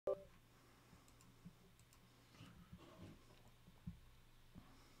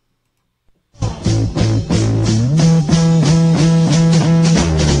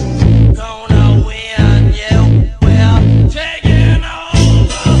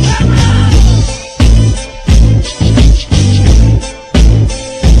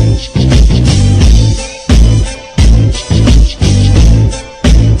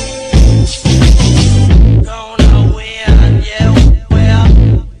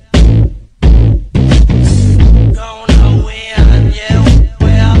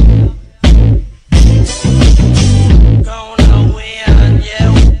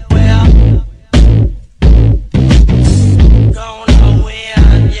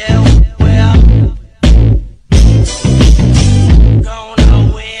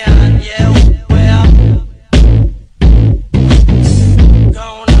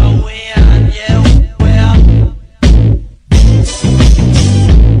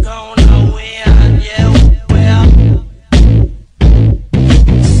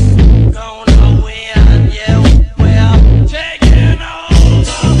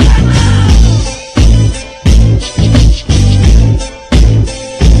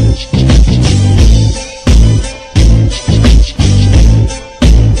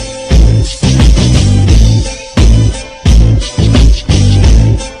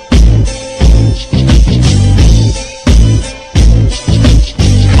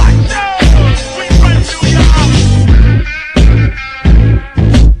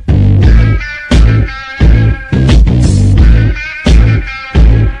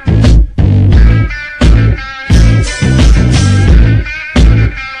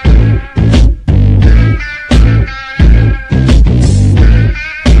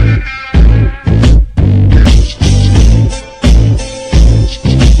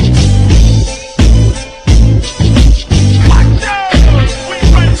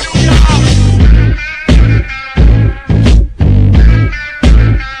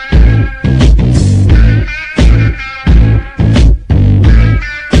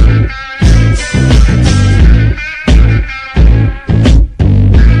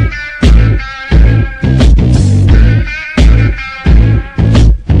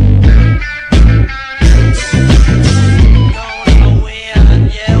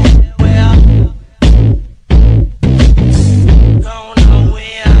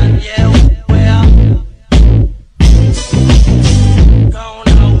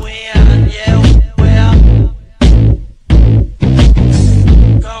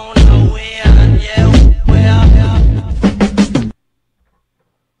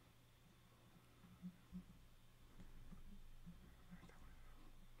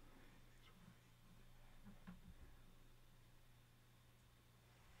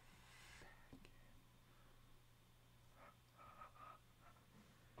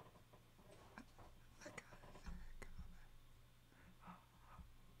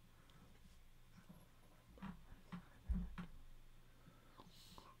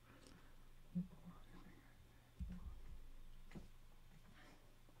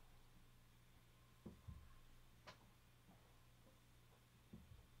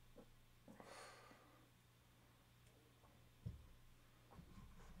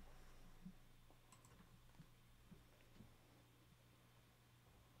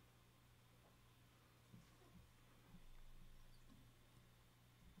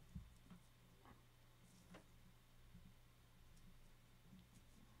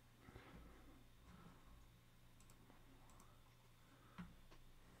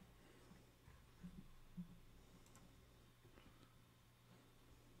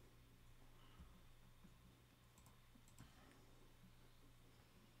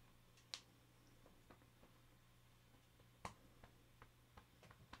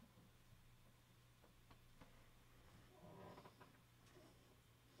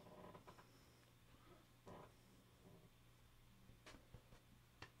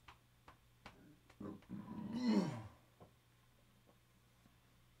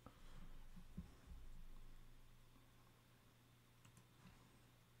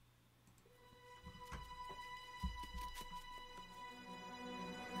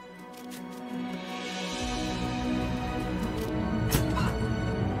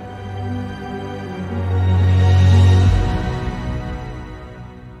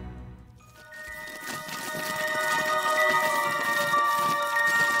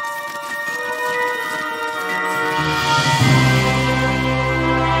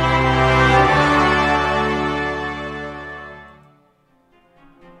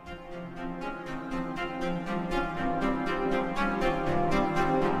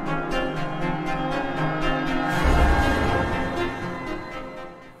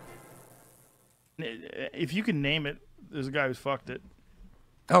If you can name it, there's a guy who's fucked it.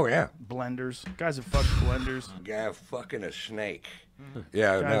 Oh, yeah. Blenders. Guys have fucked blenders. Guy fucking a snake. Mm-hmm.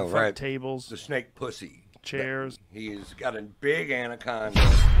 Yeah, Guy no, fucked right. tables. The snake pussy. Chairs. He's got a big anaconda.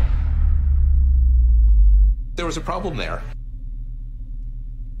 There was a problem there.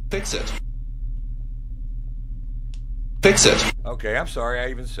 Fix it. Fix it. Okay, I'm sorry I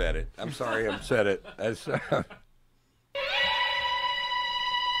even said it. I'm sorry I said it. That's,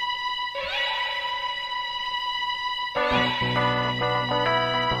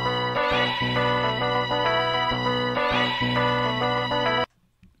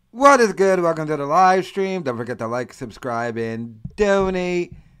 What is good? Welcome to the live stream. Don't forget to like, subscribe, and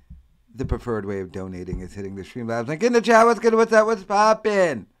donate. The preferred way of donating is hitting the Streamlabs link in the chat. What's good? What's up? What's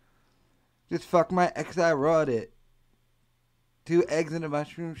poppin'? Just fuck my ex. I wrote it. 2 eggs and a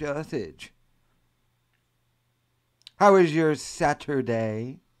mushroom sausage. How was your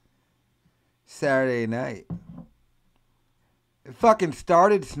Saturday? Saturday night. It fucking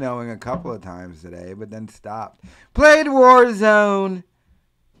started snowing a couple of times today, but then stopped. Played Warzone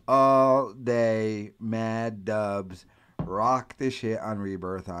all day. Mad dubs. Rock the shit on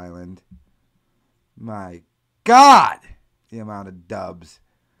Rebirth Island. My God! The amount of dubs.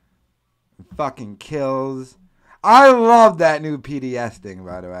 Fucking kills. I love that new PDS thing,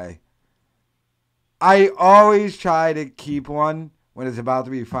 by the way. I always try to keep one when it's about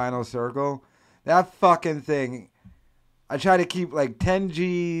to be Final Circle. That fucking thing. I try to keep like 10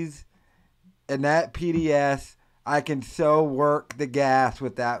 Gs and that PDS. I can so work the gas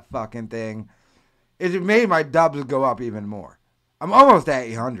with that fucking thing. It made my dubs go up even more. I'm almost at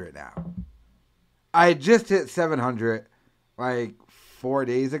 800 now. I just hit 700 like 4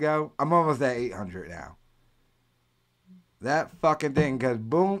 days ago. I'm almost at 800 now. That fucking thing, because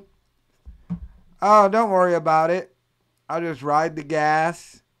boom. Oh, don't worry about it. I'll just ride the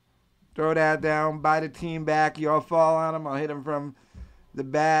gas. Throw that down. Buy the team back. You all fall on them. I'll hit them from the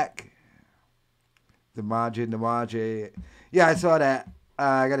back. The Majid. Yeah, I saw that.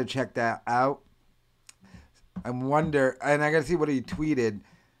 I got to check that out. I wonder, and I got to see what he tweeted.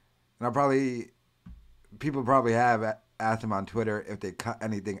 And people probably have asked him on Twitter if they cut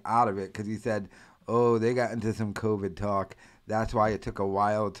anything out of it. Because he said, oh, they got into some COVID talk. That's why it took a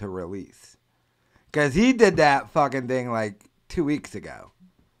while to release. Because he did that fucking thing like 2 weeks ago.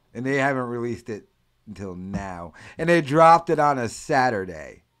 And they haven't released it until now. And they dropped it on a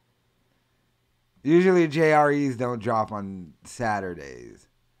Saturday. Usually JREs don't drop on Saturdays.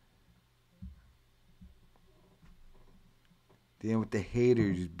 Dealing with the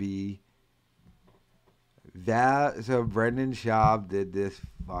haters, B. So Brennan Schaub did this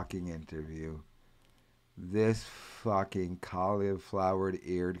fucking interview. This fucking cauliflowered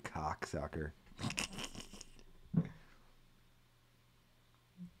eared cocksucker.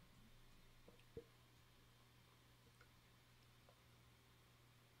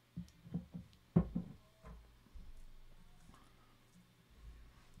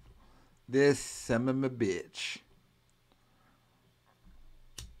 This son of a bitch.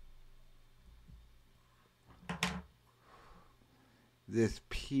 This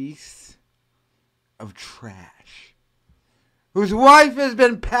piece of trash. Whose wife has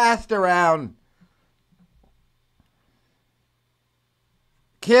been passed around.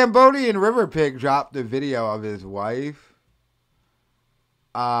 Cambodian River Pig dropped a video of his wife.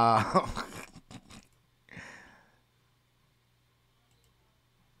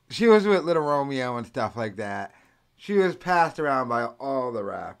 She was with Little Romeo and stuff like that. She was passed around by all the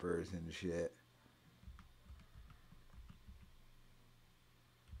rappers and shit.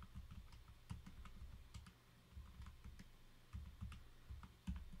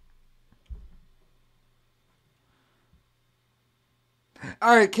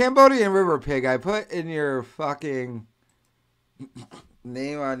 Alright, Cambodian River Pig. I put in your fucking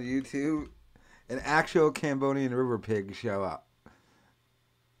name on YouTube. An actual Cambodian River Pig show up.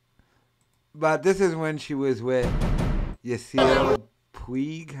 But this is when she was with Yasiel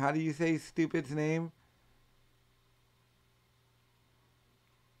Puig. How do you say stupid's name?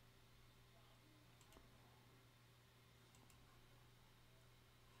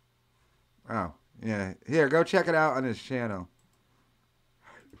 Oh, yeah. Here, go check it out on his channel.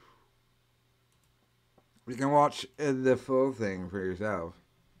 You can watch the full thing for yourself.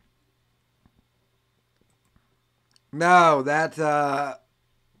 No, that's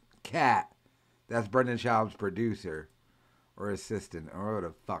Kat. That's Brendan Schaub's producer or assistant or what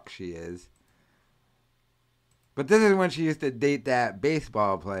the fuck she is. But this is when she used to date that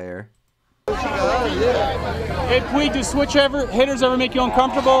baseball player. Hey, Puig, do switch hitters ever make you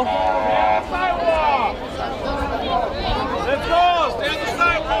uncomfortable? Let's go! Stay on the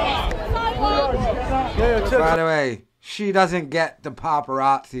sidewalk! By the way, she doesn't get the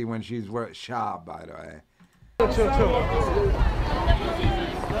paparazzi when she's with Schaub, by the way.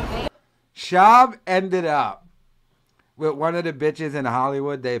 Schaub ended up with one of the bitches in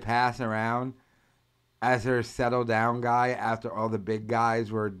Hollywood they pass around as her settle down guy after all the big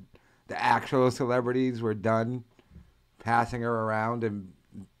guys were, the actual celebrities were done passing her around and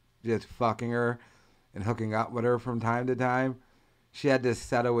just fucking her and hooking up with her from time to time. She had to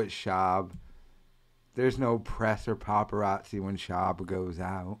settle with Schaub. There's no press or paparazzi when Schaub goes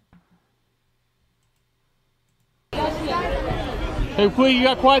out. Hey, Queen, you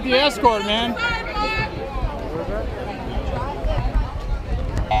got quite the escort, man.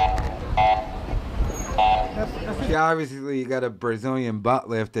 She obviously got a Brazilian butt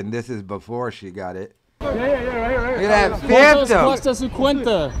lift, and this is before she got it. Yeah, right here. Look at that phantom. Custa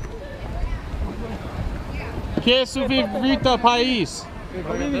 50. Que subvita país.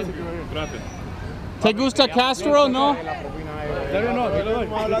 Te gusta Castro, no?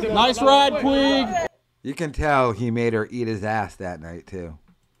 Nice ride, Puig. You can tell he made her eat his ass that night, too.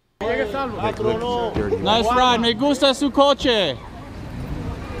 Nice ride. Me gusta su coche.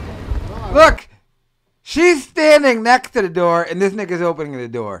 Look! She's standing next to the door, and this nigga's opening the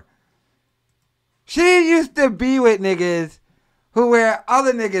door. She used to be with niggas where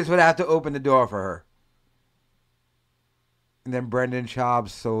other niggas would have to open the door for her. And then Brendan Schaub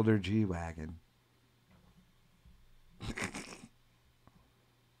sold her G-Wagon.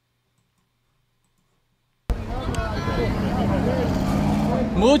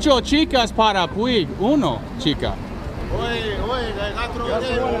 Mucho chicas para Puig. Uno, chica.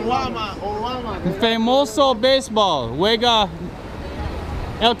 Famoso béisbol. Juega.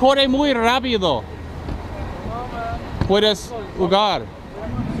 El corre muy rápido. Puedes jugar.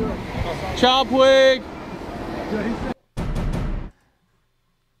 Chao, Puig.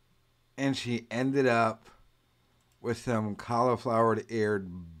 And she ended up with some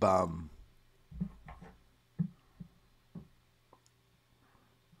cauliflower-eared bum.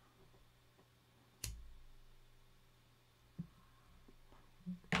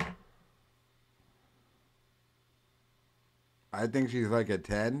 I think she's like a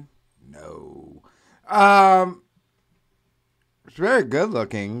 10. No. She's very good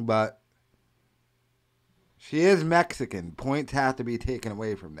looking, but she is Mexican. Points have to be taken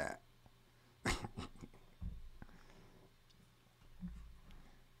away from that.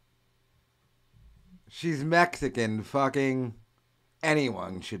 She's Mexican. Fucking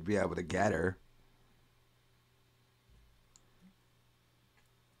anyone should be able to get her.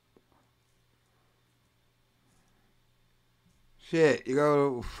 Shit, you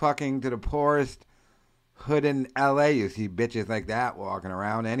go fucking to the poorest hood in LA, you see bitches like that walking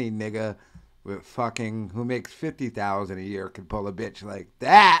around. Any nigga with fucking who makes $50,000 a year could pull a bitch like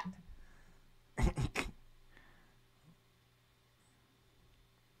that.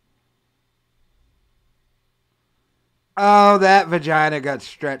 Oh, that vagina got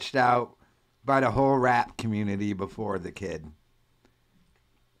stretched out by the whole rap community before the kid.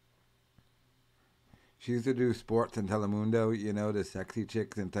 She used to do sports in Telemundo, you know, the sexy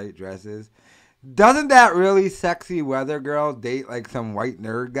chicks in tight dresses. Doesn't that really sexy weather girl date like some white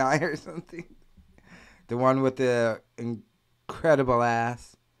nerd guy or something? The one with the incredible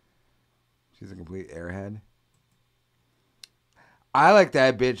ass. She's a complete airhead. I like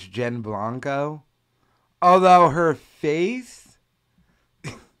that bitch, Jen Blanco. Although her face...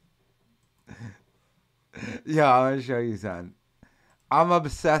 Yo, I'm going to show you something. I'm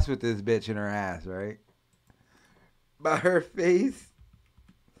obsessed with this bitch and her ass, right? But her face...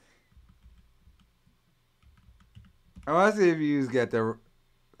 I want to see if you get the...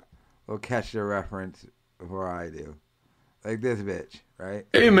 will catch the reference before I do. Like this bitch, right?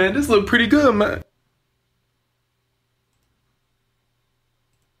 Hey, man, this look pretty good, man.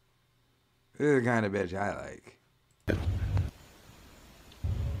 This is the kind of bitch I like.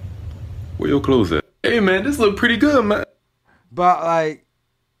 Where your clothes at? Hey, man, this look pretty good, man. But, like,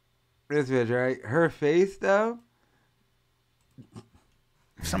 this bitch, right? Her face, though...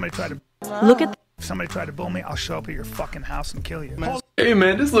 If somebody tried to if somebody tried to bully me, I'll show up at your fucking house and kill you. Hey,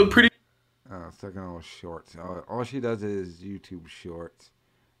 man, this look pretty... Oh, it's looking all shorts. All she does is YouTube shorts.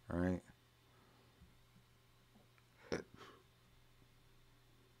 All right?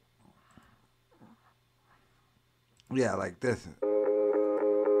 Yeah, like this.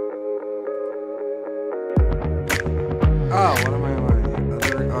 Oh, what am I?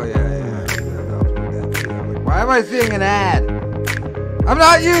 Oh, yeah. Why am I seeing an ad? I'm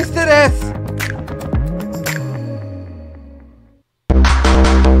not used to this!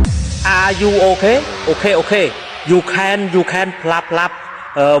 Are you okay? Okay. You can plap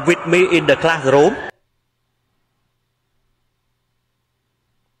with me in the classroom.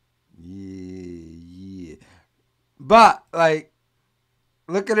 But, like,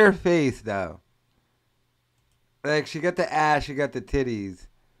 look at her face, though. Like, she got the ass, she got the titties.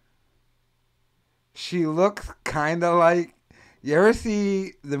 She looks kind of like... You ever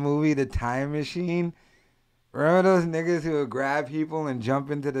see the movie The Time Machine? Remember those niggas who would grab people and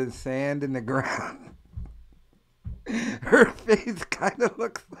jump into the sand in the ground? Her face kind of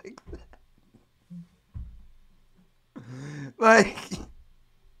looks like that.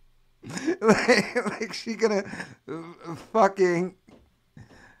 Like she gonna fucking...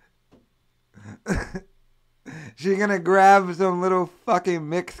 She gonna grab some little fucking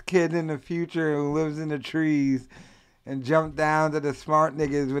mixed kid in the future who lives in the trees and jump down to the smart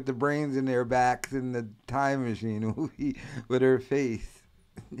niggas with the brains in their backs in the time machine with her face.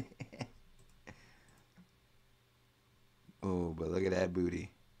 Oh, but look at that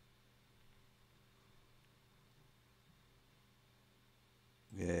booty.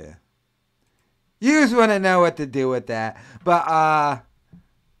 Yeah. You just want to know what to do with that. But,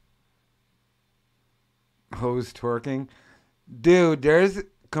 hoes twerking. Dude, there's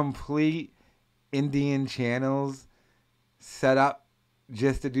complete Indian channels set up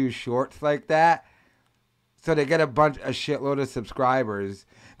just to do shorts like that. So they get a shitload of subscribers.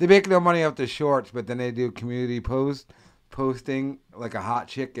 They make no money off the shorts, but then they do community posting like a hot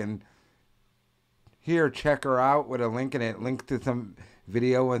chick and here, check her out with a link and it links to some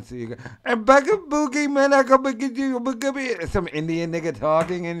video and so you go, some Indian nigga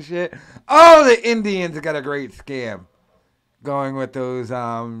talking and shit. Oh, the Indians got a great scam going with those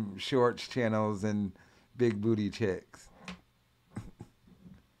shorts channels and big booty chicks.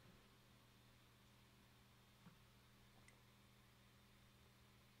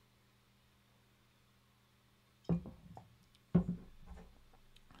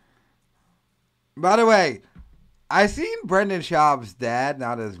 By the way, I seen Brendan Schaub's dad,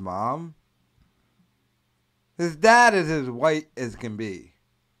 not his mom. His dad is as white as can be.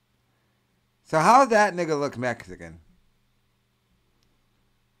 So how's that nigga look Mexican?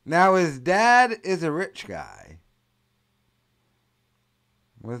 Now his dad is a rich guy.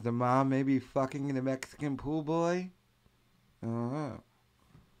 Was the mom maybe fucking the Mexican pool boy? I don't know.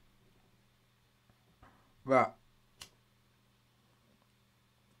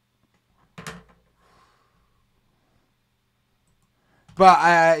 But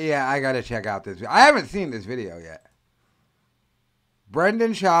I gotta check out this video. I haven't seen this video yet.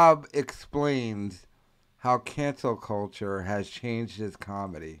 Brendan Schaub explains how cancel culture has changed his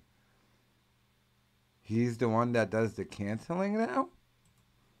comedy. He's the one that does the canceling now?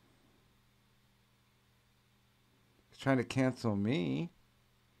 He's trying to cancel me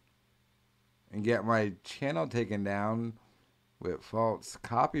and get my channel taken down with false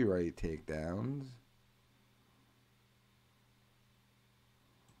copyright takedowns.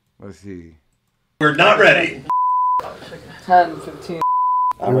 Let's see. We're not ready. 10, 15.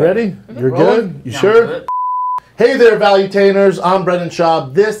 You ready? You're good? You sure? Hey there, Valuetainers. I'm Brennan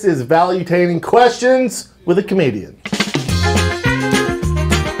Schaub. This is Valuetaining Questions with a Comedian.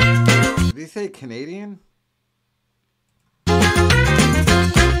 Did he say Canadian?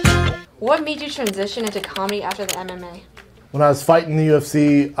 What made you transition into comedy after the MMA? When I was fighting the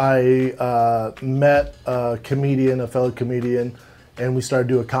UFC, I met a comedian, a fellow comedian, and we started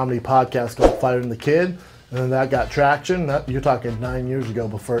doing a comedy podcast called Fighting the Kid. And then that got traction. You're talking 9 years ago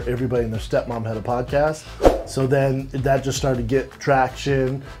before everybody and their stepmom had a podcast. So then that just started to get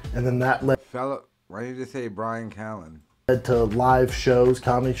traction. And then that led... Why did you say Brian Callen? Led to live shows,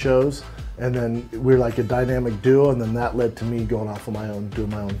 comedy shows. And then we were like a dynamic duo. And then that led to me going off on my own, doing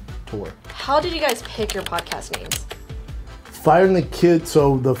my own tour. How did you guys pick your podcast names? Fighting the Kid.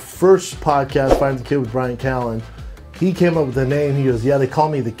 So the first podcast, Fighting the Kid with Brian Callen, he came up with the name. He goes, yeah, they call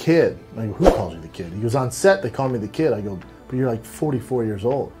me the Kid. I go, who calls you the Kid? He goes, on set, they call me the Kid. I go, but you're like 44 years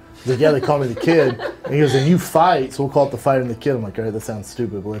old. He's like, yeah, they call me the Kid. And he goes, and you fight, so we'll call it the Fighting the Kid. I'm like, all right, that sounds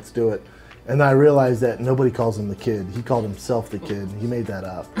stupid, but let's do it. And then I realized that nobody calls him the Kid. He called himself the Kid. He made that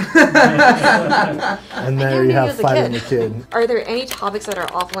up. And there you have Fighting the Kid. Are there any topics that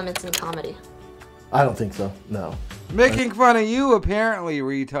are off limits in comedy? I don't think so, no. Making fun of you, apparently,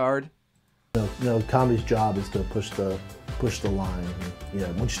 retard. No, comedy's job is to push the line. And, yeah,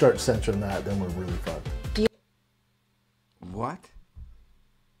 once you start censoring that, then we're really fucked. What?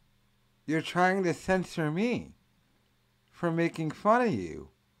 You're trying to censor me for making fun of you.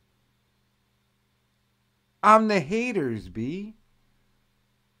 I'm the haters, B.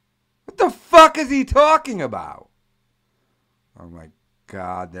 What the fuck is he talking about? Oh my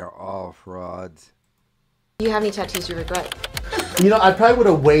God, they're all frauds. Do you have any tattoos you regret? You know, I probably would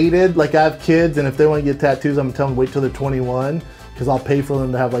have waited. Like, I have kids, and if they want to get tattoos, I'm going to tell them wait till they're 21. because I'll pay for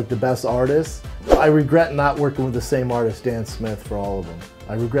them to have like the best artists. I regret not working with the same artist, Dan Smith, for all of them.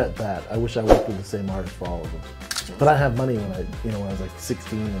 I regret that. I wish I worked with the same artist for all of them. But I have money when when I was like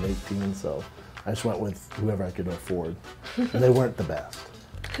 16 and 18, so I just went with whoever I could afford. And they weren't the best.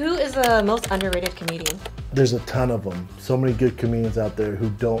 Who is the most underrated comedian? There's a ton of them. So many good comedians out there who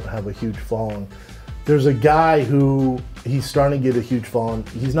don't have a huge following. There's a guy who, he's starting to get a huge following.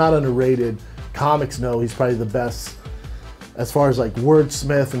 He's not underrated. Comics know he's probably the best as far as like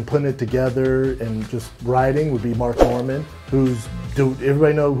wordsmith and putting it together and just writing would be Mark Norman, who's, do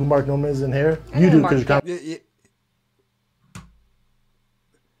everybody know who Mark Norman is in here? You do because you're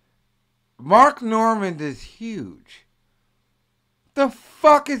Mark Norman is huge. The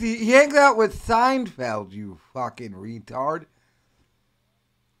fuck is he? He hangs out with Seinfeld, you fucking retard.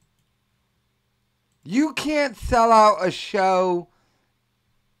 You can't sell out a show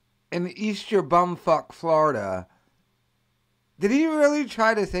in Easter bumfuck, Florida. Did he really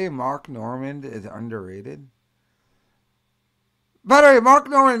try to say Mark Norman is underrated? By the way, Mark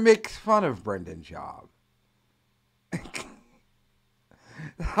Norman makes fun of Brendan Schaub.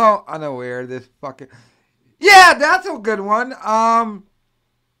 How unaware this fucking... Yeah, that's a good one. I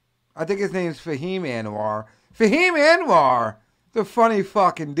think his name's Fahim Anwar. Fahim Anwar, the funny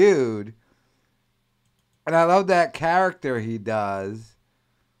fucking dude. And I love that character he does.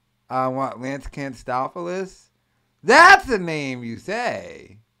 Lance Kanstopoulos? That's the name you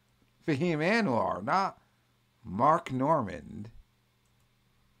say. Fahim Anwar, not Mark Norman.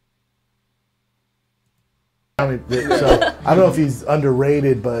 So I don't know if he's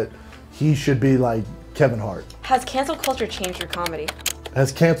underrated, but he should be like Kevin Hart. Has cancel culture changed your comedy?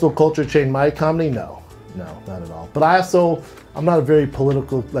 Has cancel culture changed my comedy? No, not at all. But I'm not a very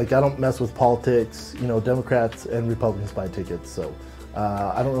political, like I don't mess with politics. You know, Democrats and Republicans buy tickets, so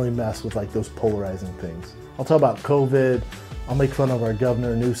I don't really mess with like those polarizing things. I'll talk about COVID. I'll make fun of our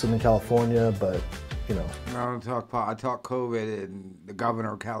governor Newsom in California, but you know. I talk COVID and the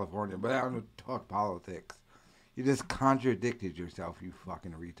governor of California, but I don't talk politics. You just contradicted yourself, you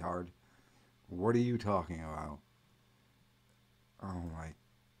fucking retard. What are you talking about? Oh my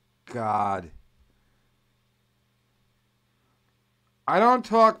God. I don't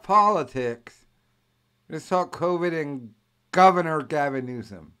talk politics. I just talk COVID and Governor Gavin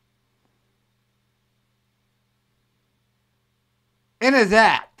Newsom. In his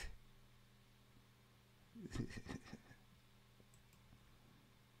act.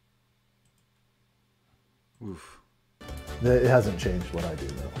 Oof. It hasn't changed what I do,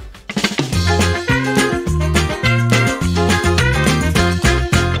 though.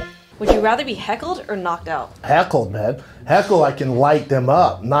 Would you rather be heckled or knocked out? Heckled, man. Heckle, I can light them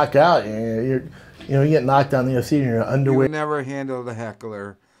up. Knock out. You get knocked down the UFC in your underwear. You never handled a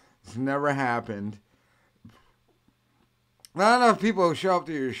heckler. It's never happened. Not enough people show up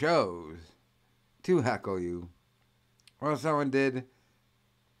to your shows to heckle you. Or if someone did,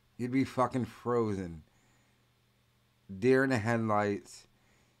 you'd be fucking frozen. Deer in the headlights.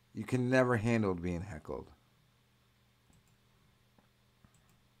 You can never handle being heckled.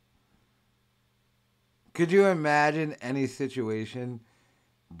 Could you imagine any situation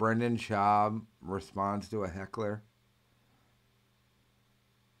Brendan Schaub responds to a heckler?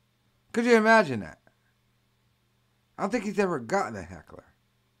 Could you imagine that? I don't think he's ever gotten a heckler.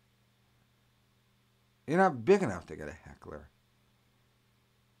 You're not big enough to get a heckler.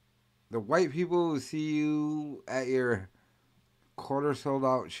 The white people who see you at your quarter sold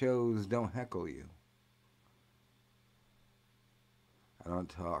out shows don't heckle you. I don't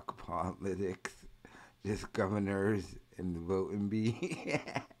talk politics, just governors and the voting bee.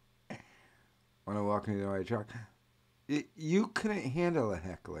 When I walk into the right truck, you couldn't handle a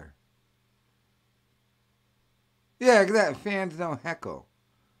heckler. Yeah, that fans don't heckle.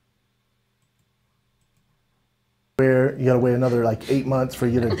 You gotta wait another like 8 months for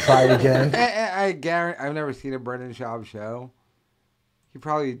you to try it again. I guarantee, I've never seen a Brendan Schaub show. He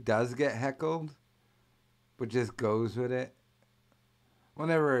probably does get heckled, but just goes with it. We'll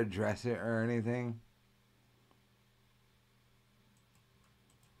never address it or anything.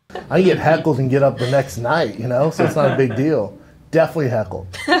 I get heckled and get up the next night, so it's not a big deal. Definitely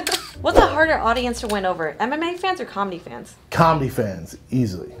heckled. What's a harder audience to win over, MMA fans or comedy fans? Comedy fans,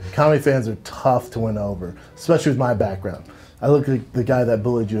 easily. Comedy fans are tough to win over, especially with my background. I look like the guy that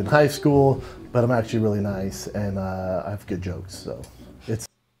bullied you in high school, but I'm actually really nice, and I have good jokes, so it's...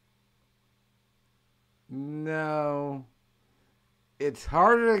 No. It's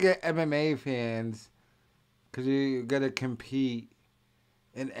harder to get MMA fans because you got to compete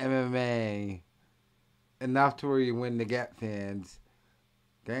in MMA enough to where you win to get fans.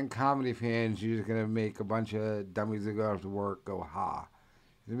 Then comedy fans, you're just gonna make a bunch of dummies that go to work go ha.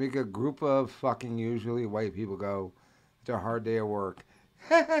 You make a group of fucking usually white people go, it's a hard day of work.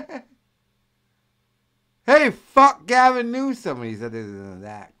 Hey, fuck Gavin Newsom. He said this is an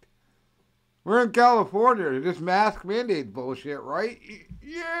act. We're in California. This mask mandate bullshit, right?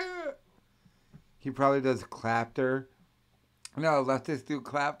 Yeah. He probably does clapter. No, leftist do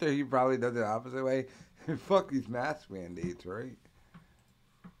clapter. He probably does it the opposite way. Fuck these mask mandates, right?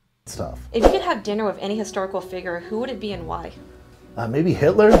 Stuff. If you could have dinner with any historical figure, who would it be and why? Maybe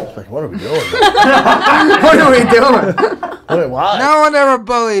Hitler? It's like, what are we doing? What are we doing? Wait, why? No one ever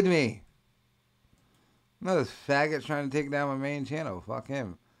bullied me. No, this faggot's trying to take down my main channel. Fuck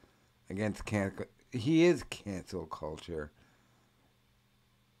him. Against cancel. He is cancel culture.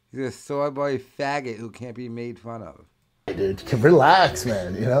 He's a soy boy faggot who can't be made fun of. Dude, relax,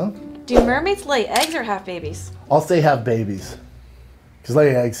 man, you know? Do mermaids lay eggs or have babies? I'll say have babies. Because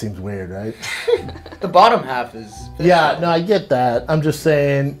laying eggs seems weird, right? The bottom half is... Yeah, no, I get that. I'm just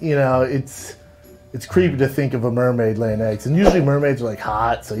saying, you know, it's creepy to think of a mermaid laying eggs. And usually mermaids are like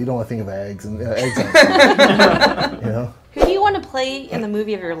hot, so you don't want to think of eggs. And eggs aren't, you know? Who do you want to play in the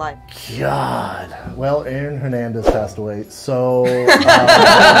movie of your life? God. Well, Aaron Hernandez passed away, so...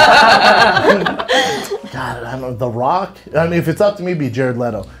 God, I don't know. The Rock? I mean, if it's up to me, it'd be Jared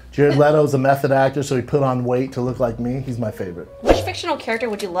Leto. Jared Leto's a method actor, so he put on weight to look like me. He's my favorite. Which fictional character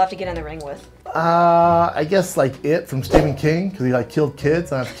would you love to get in the ring with? I guess like It from Stephen King, because he like killed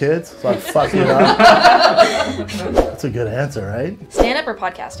kids. I have kids, so I'd fuck it up. That's a good answer, right? Stand up or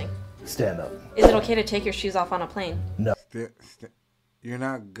podcasting? Stand up. Is it okay to take your shoes off on a plane? No. You're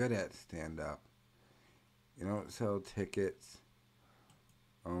not good at stand up. You don't sell tickets.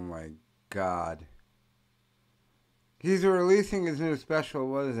 Oh my God. He's releasing his new special.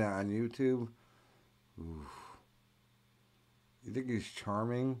 What is that, on YouTube? Oof. You think he's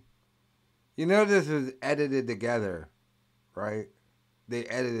charming? You know this was edited together, right? They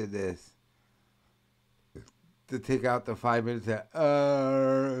edited this to take out the 5 minutes that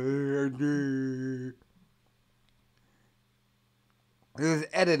it was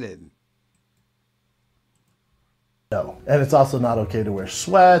edited. No. And it's also not okay to wear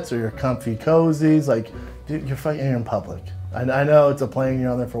sweats or your comfy cozies. Like, dude, you're in public. I know it's a plane,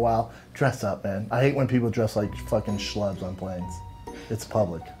 you're on there for a while. Dress up, man. I hate when people dress like fucking schlubs on planes. It's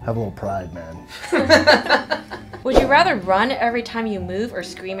public. Have a little pride, man. Would you rather run every time you move or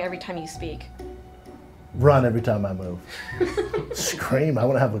scream every time you speak? Run every time I move. Scream. I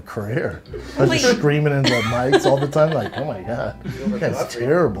want to have a career. I was just screaming into the mics all the time. Like, oh my God. That's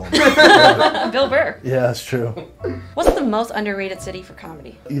terrible. Bill Burr. Yeah, that's true. What's the most underrated city for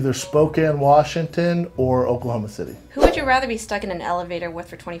comedy? Either Spokane, Washington, or Oklahoma City. Who would you rather be stuck in an elevator with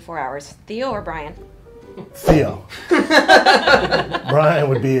for 24 hours? Theo or Brian? Theo. Brian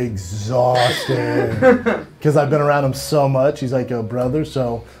would be exhausted. Because I've been around him so much. He's like a brother,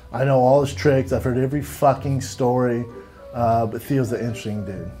 so I know all his tricks. I've heard every fucking story. But Theo's an interesting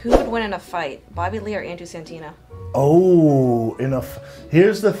dude. Who would win in a fight, Bobby Lee or Andrew Santino? Oh,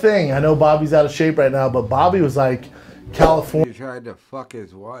 here's the thing. I know Bobby's out of shape right now, but Bobby was like California. He tried to fuck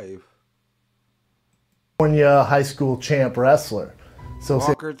his wife. High school champ wrestler. So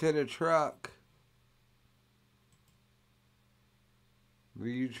walk her to the truck. Well,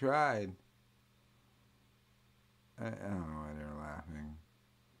 you tried. I don't know why they're laughing.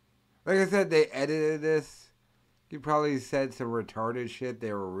 Like I said, they edited this. He probably said some retarded shit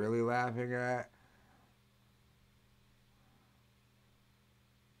they were really laughing at.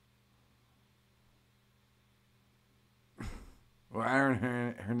 Well,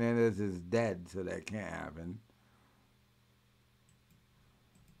 Aaron Hernandez is dead, so that can't happen.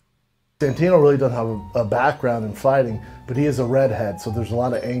 Santino really doesn't have a background in fighting, but he is a redhead, so there's a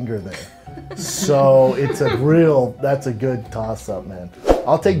lot of anger there. So that's a good toss-up, man.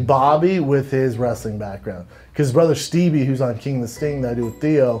 I'll take Bobby with his wrestling background. Because his brother Stevie, who's on King of the Sting that I do with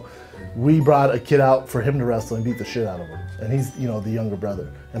Theo, we brought a kid out for him to wrestle and beat the shit out of him. And he's, the younger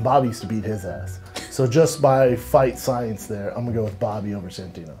brother. And Bobby used to beat his ass. So just by fight science there, I'm going to go with Bobby over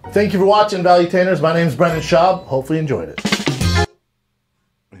Santino. Thank you for watching, Valuetainers. My name is Brennan Schaub. Hopefully you enjoyed it.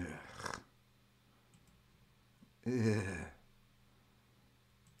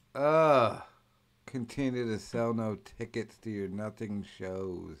 Continue to sell no tickets to your nothing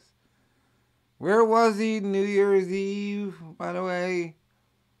shows. Where was he New Year's Eve, by the way?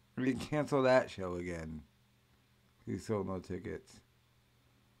 Or did he cancel that show again? He sold no tickets.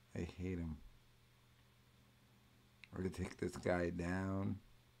 I hate him. We're going to take this guy down.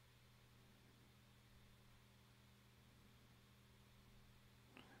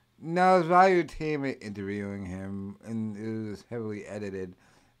 No, it was Valuetainment interviewing him, and it was heavily edited.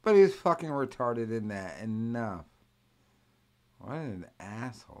 But he's fucking retarded in that. Enough. What an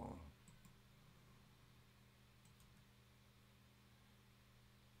asshole.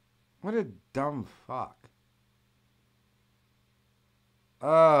 What a dumb fuck.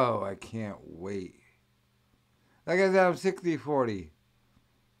 Oh, I can't wait. Like I said, I'm 60-40.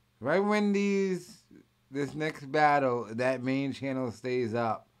 Right when this next battle, that main channel stays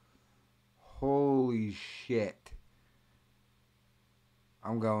up. Holy shit.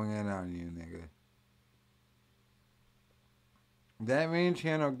 I'm going in on you, nigga. That main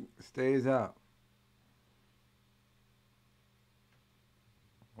channel stays up.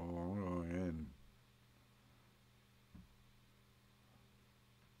 Oh, I'm going in.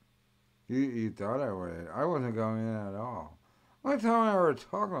 You thought I would. I wasn't going in at all. Only time I ever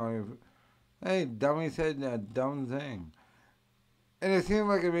talked on you, hey, dummy said a dumb thing. And it seemed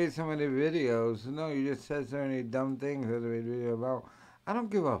like I made so many videos. No, you just said so many dumb things that I made a video about. I don't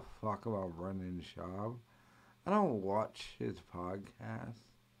give a fuck about Brennan Schaub. I don't watch his podcast.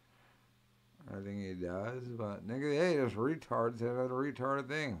 I think he does, but nigga, hey, this retard said a retarded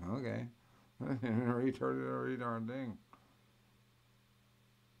thing. Okay. retard thing.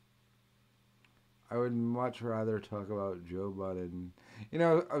 I would much rather talk about Joe Budden. You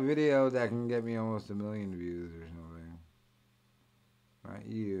know, a video that can get me almost 1 million views or something. Not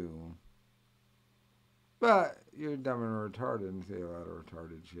you. But you're dumb and retarded and say a lot of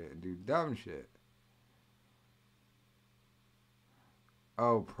retarded shit and do dumb shit.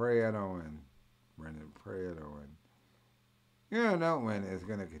 Oh, pray I don't win. Brennan, pray I don't win. You know, don't win is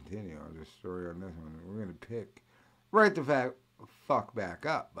going to continue. I'll just story on this one. We're going to pick right the fuck back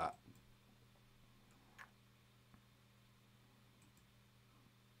up, but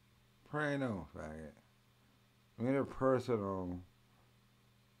pray no, faggot. I made it personal.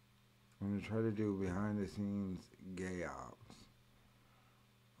 I'm going to try to do behind the scenes gay ops.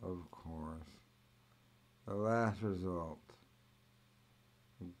 Of course. The last result.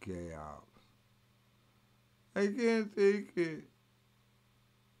 Gay ops. I can't take it.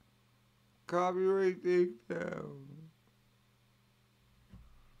 Copyright takedown.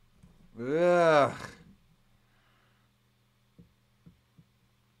 Ugh.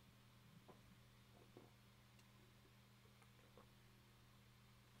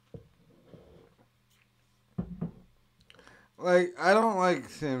 Like, I don't like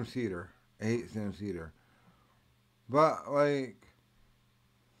Sam Cedar. I hate Sam Cedar. But, like,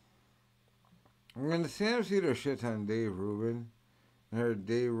 when Sam Cedar shits on Dave Rubin, I heard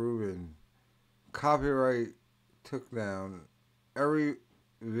Dave Rubin copyright took down every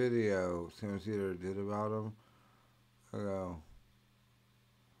video Sam Cedar did about him. I go,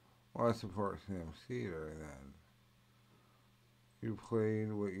 well, I support Sam Cedar then. You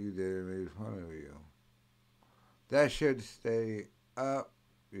played what you did and made fun of you. That should stay up.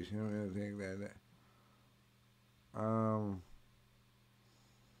 You see what I think that?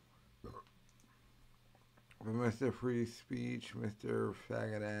 Mr. Free Speech, Mr.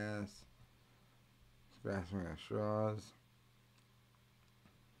 Faggot Ass, grasping at straws.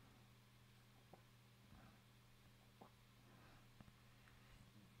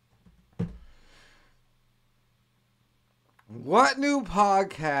 What new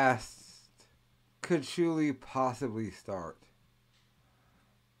podcast could Shuli possibly start?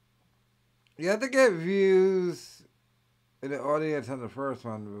 You have to get views in the audience on the first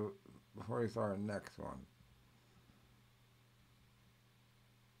one before you start the next one.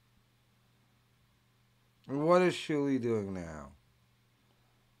 What is Shuli doing now?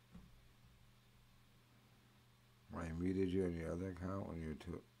 I muted you on your other account when you're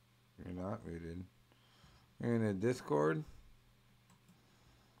not muted. You're in a Discord?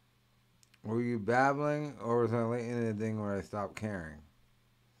 Were you babbling, or was I late in the thing where I stopped caring?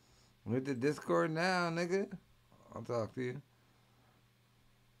 With the Discord now, nigga. I'll talk to you.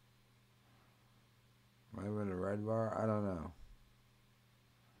 Might have been a red bar. I don't know.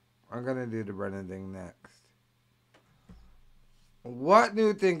 I'm gonna do the Brennan thing next. What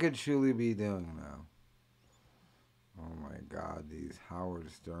new thing could Shuli be doing now? Oh my God, these Howard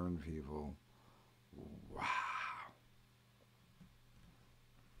Stern people. Wow.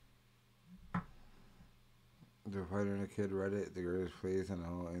 The Fighter and the Kid Reddit, the greatest place on the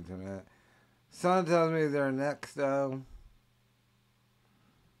whole internet. Someone tells me they're next, though.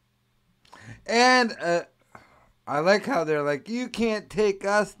 And I like how they're like, you can't take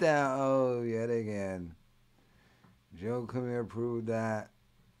us down. Oh, yet again. Joe come here proved that.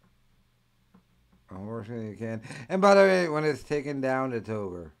 Unfortunately, you can. And by the way, when it's taken down, it's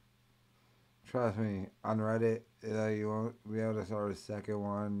over. Trust me, on Reddit, you won't be able to start a second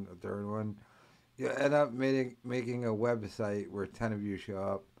one, a third one. You end up making a website where 10 of you show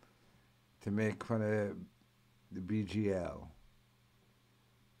up. to make fun of the BGL.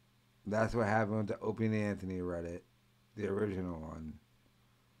 That's what happened with the Opie and Anthony Reddit, the original one.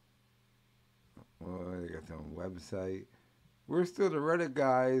 Well, they got some website. We're still the Reddit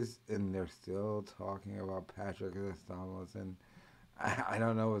guys, and they're still talking about Patrick Estamos, and I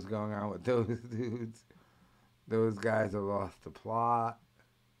don't know what's going on with those dudes. Those guys have lost the plot.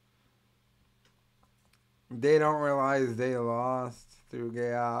 They don't realize they lost through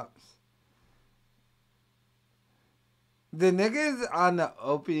gay ops. The niggas on the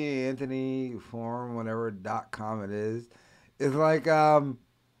Opie Anthony forum, whatever .com it is like, you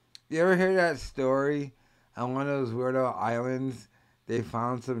ever hear that story? On one of those weirdo islands, they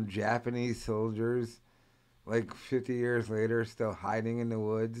found some Japanese soldiers, like 50 years later, still hiding in the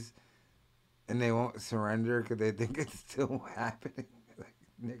woods, and they won't surrender because they think it's still happening. Like,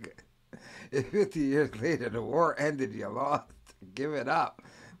 nigga, if 50 years later the war ended, you lost. Give it up.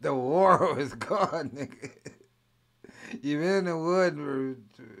 The war was gone, nigga. You've been in the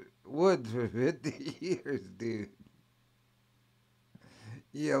woods for 50 years, dude.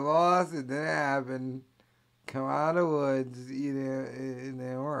 You lost, it didn't happen. Come out of the woods, it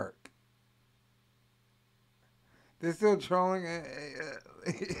didn't work. They're still trolling.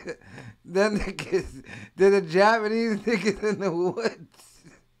 Then the Japanese niggas in the woods.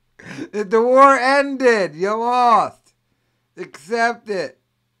 The war ended. You lost. Accept it.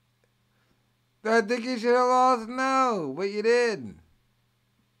 Do I think you should have lost? No, but you did.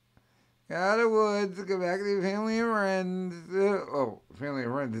 Get out of the woods, go back to your family and friends. Oh, family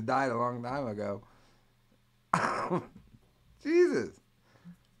and friends died a long time ago. Jesus.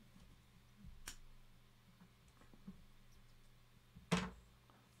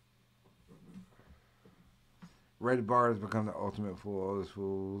 Red Bar has become the ultimate fool. All those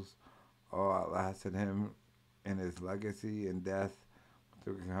fools all outlasted him in his legacy and death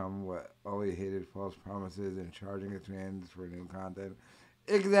to become what all he hated, false promises and charging his fans for new content.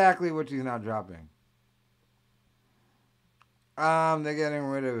 Exactly what she's not dropping. They're getting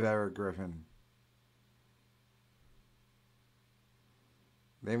rid of Eric Griffin.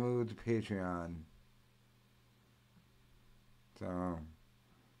 They moved to Patreon. So,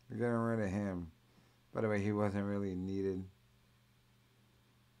 they're getting rid of him. By the way, he wasn't really needed.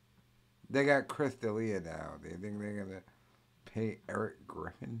 They got Chris D'Elia now. They think they're going to pay Eric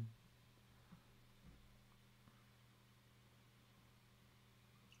Griffin?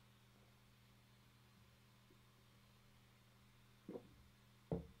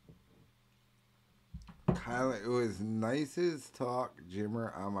 Kyle, it was nicest talk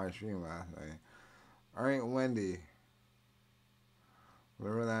Jimmer on my stream last night. Alright, Wendy.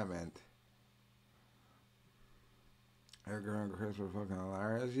 Whatever that meant. Eric Griffin and Chris were fucking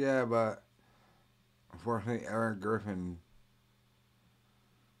hilarious. Yeah, but unfortunately Eric Griffin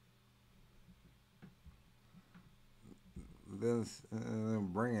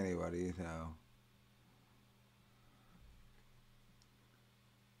didn't bring anybody, so.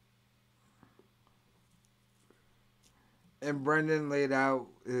 And Brendan laid out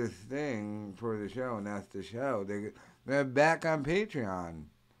his thing for the show, and that's the show. They're back on Patreon.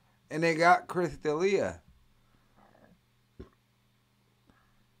 And they got Chris D'Elia.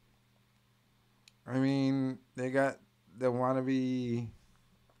 I mean, they got the wannabe...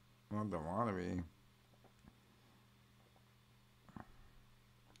 Not the wannabe.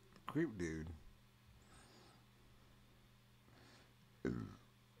 Creep dude.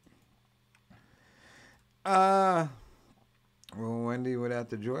 Well, Wendy would have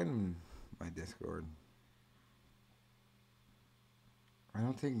to join my Discord. I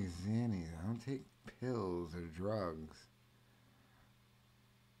don't take Xannies. I don't take pills or drugs.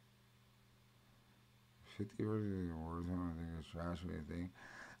 50 versus Warzone, I think it's trash or anything.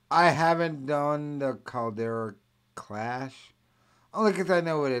 I haven't done the Caldera Clash. Only because I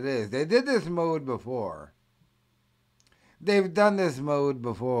know what it is. They did this mode before. They've done this mode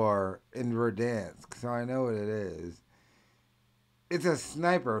before in Verdansk, so I know what it is. It's a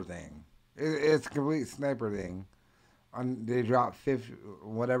sniper thing. It's a complete sniper thing. They drop 50,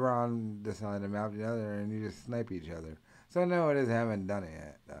 whatever on this side of the map, the other, and you just snipe each other. So I know what it is. I haven't done it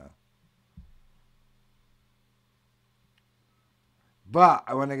yet, though. But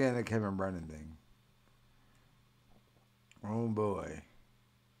I want to get into the Kevin Brennan thing. Oh boy.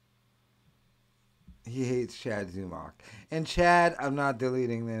 He hates Chad Zumach. And Chad, I'm not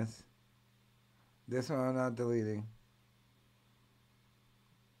deleting this. This one I'm not deleting.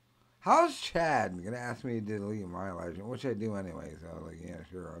 How's Chad going to ask me to delete my legend? Which I do anyway, so like, yeah,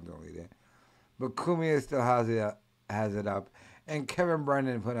 sure, I'll delete it. But Kumia still has it up. And Kevin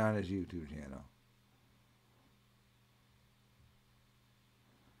Brennan put it on his YouTube channel.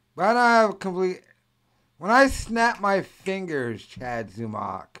 But I don't have complete... When I snap my fingers, Chad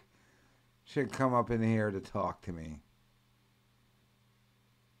Zumock should come up in here to talk to me.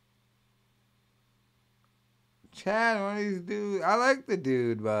 Chad, one of these dudes... I like the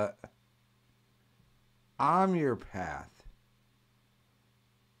dude, but... I'm your path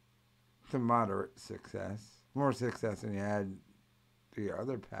to moderate success. More success than you had to your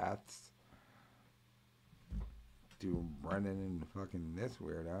other paths. Do Brennan and fucking this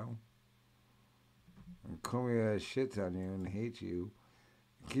weirdo. And Kumia shits on you and hates you.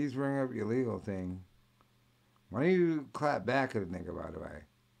 Keeps bringing up your legal thing. Why don't you clap back at a nigga, by the way?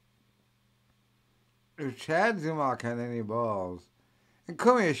 If Chad Zumock had any balls, and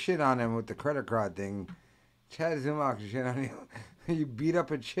Kumia shit on him with the credit card thing, Chad Zumock shit on you. You beat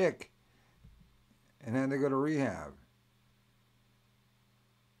up a chick and had to go to rehab.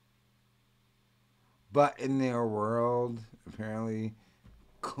 But in their world, apparently,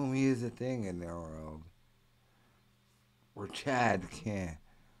 Kumi is a thing in their world. Where Chad can't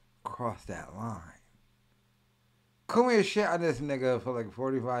cross that line. Kumi is shit on this nigga for like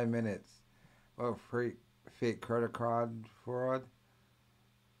 45 minutes. About fake credit card fraud.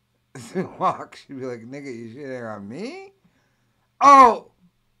 Walk should be like, nigga, you shitting on me? Oh!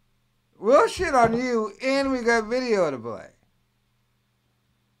 We'll shit on you and we got video to play.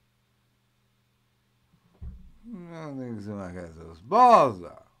 I don't think somebody has those balls,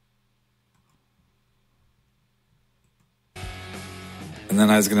 though. And then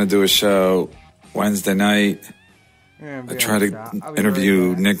I was going to do a show Wednesday night. Yeah, I tried to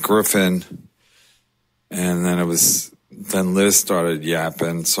interview Nick Griffin. And then then Liz started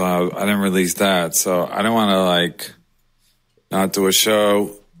yapping. So I didn't release that. So I don't want to, like, not do a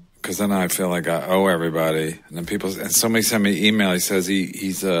show because then I feel like I owe everybody. And then and somebody sent me an email. He says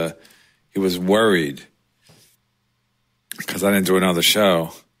he was worried because I didn't do another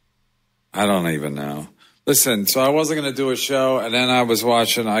show. I don't even know. Listen, so I wasn't going to do a show, and then I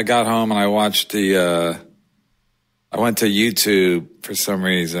got home and I watched I went to YouTube for some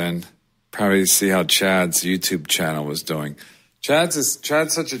reason, probably to see how Chad's YouTube channel was doing. Chad's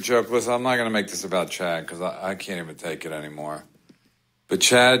such a joke. Listen, I'm not going to make this about Chad because I can't even take it anymore. But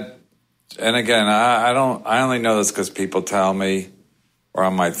Chad, and again, I only know this because people tell me, or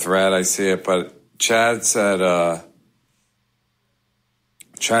on my thread I see it, but Chad said,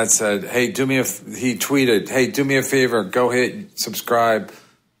 hey, he tweeted, hey, do me a favor, go hit subscribe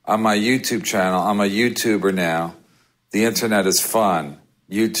on my YouTube channel. I'm a YouTuber now. The internet is fun.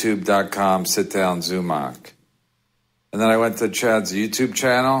 YouTube.com, sit down, Zumock. And then I went to Chad's YouTube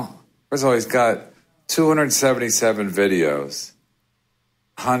channel. First of all, he's got 277 videos,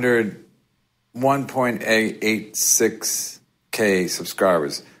 1.86K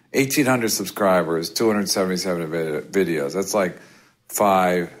subscribers, 1,800 subscribers, 277 videos. That's like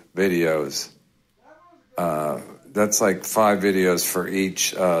 5 videos. That's like 5 videos for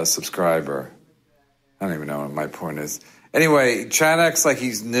each subscriber. I don't even know what my point is. Anyway, Chad acts like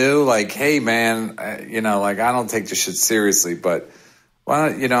he's new. Like, hey, man, like I don't take this shit seriously, but why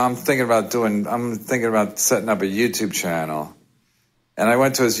don't, I'm thinking about setting up a YouTube channel. And I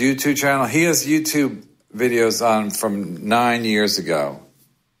went to his YouTube channel. He has YouTube videos on from 9 years ago.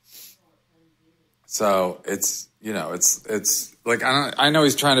 So it's like, I know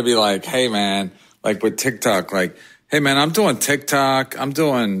he's trying to be like, hey, man, like with TikTok, like, hey, man, I'm doing TikTok. I'm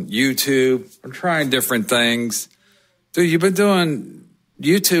doing YouTube. I'm trying different things. Dude, you've been doing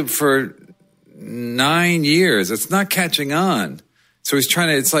YouTube for 9 years. It's not catching on. So he's trying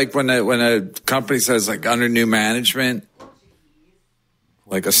to, it's like when a company says like under new management,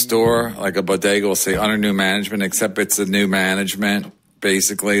 like a store, like a bodega will say under new management, except it's a new management.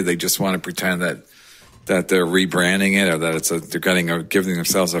 Basically, they just want to pretend that they're rebranding it or that they're giving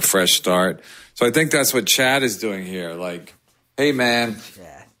themselves a fresh start. So I think that's what Chad is doing here. Like, hey, man,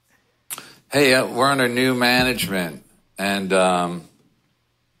 hey, we're under new management. And then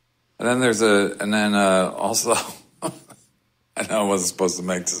also, I know I wasn't supposed to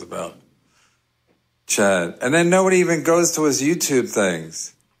make this about Chad. And then nobody even goes to his YouTube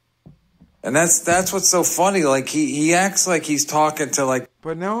things. And that's what's so funny. Like he acts like he's talking to like.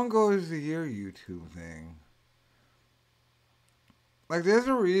 But no one goes to your YouTube thing. Like there's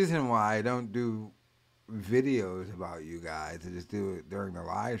a reason why I don't do videos about you guys. I just do it during the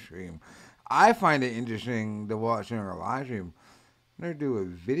live stream. I find it interesting to watch during a live stream. I never do a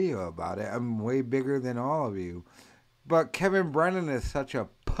video about it. I'm way bigger than all of you. But Kevin Brennan is such a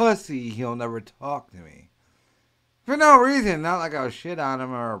pussy, he'll never talk to me. For no reason. Not like I was shit on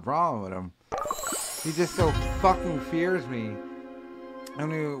him or a problem with him. He just so fucking fears me.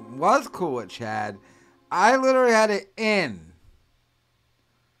 And he was cool with Chad. I literally had it in.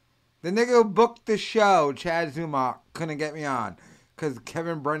 The nigga who booked the show, Chad Zumach, couldn't get me on because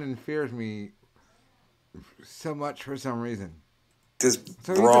Kevin Brennan fears me so much for some reason. This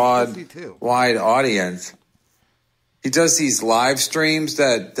broad, wide audience. He does these live streams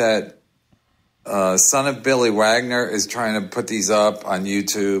that Son of Billy Wagner is trying to put these up on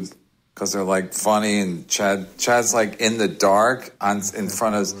YouTube because they're like funny, and Chad's like in the dark in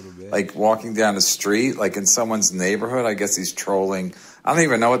front of like walking down the street, like in someone's neighborhood. I guess he's trolling. I don't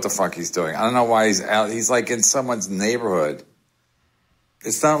even know what the fuck he's doing. I don't know why he's out. He's like in someone's neighborhood.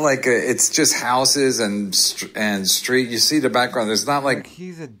 It's not like it's just houses and street. You see the background. There's not like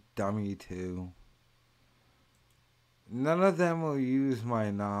he's a dummy too. None of them will use my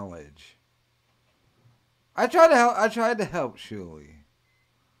knowledge. I tried to help Shuli.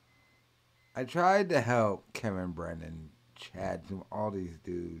 I tried to help Kevin Brennan, Chad, all these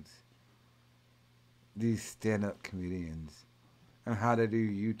dudes, these stand-up comedians, on how to do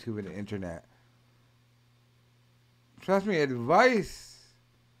YouTube and the internet. Trust me, advice.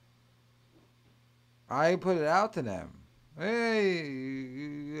 I put it out to them.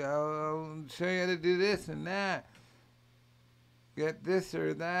 Hey, I'll show you how to do this and that. Get this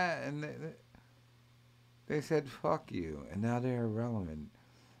or that. And they said, fuck you. And now they're irrelevant.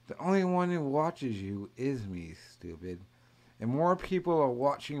 The only one who watches you is me, stupid. And more people are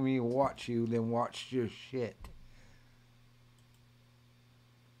watching me watch you than watch your shit.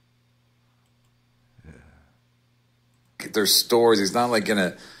 There's stores. He's not like in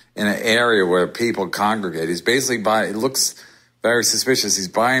an area where people congregate. He's basically it looks very suspicious. He's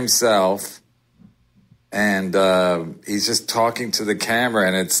by himself, and he's just talking to the camera,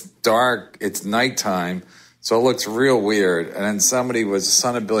 and it's dark. It's nighttime, so it looks real weird. And then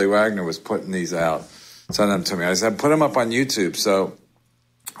Son of Billy Wagner was putting these out, sent them to me. I said, put them up on YouTube. So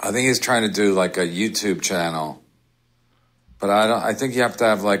I think he's trying to do like a YouTube channel. But I think you have to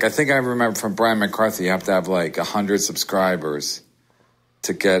have like, I think I remember from Brian McCarthy, you have to have like 100 subscribers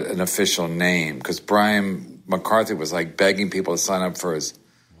to get an official name. Because Brian McCarthy was like begging people to sign up for his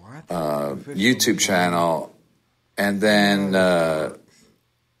YouTube channel. And then,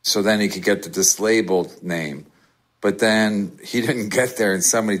 so then he could get the dislabeled name. But then he didn't get there and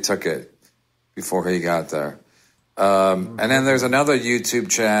somebody took it before he got there. And then there's another YouTube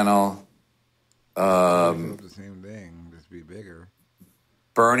channel. The same thing, just be bigger.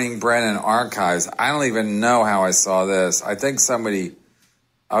 Burning Brennan Archives. I don't even know how I saw this. I think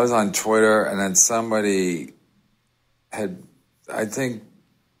I was on Twitter, and then somebody had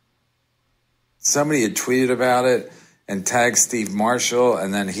tweeted about it and tagged Steve Marshall,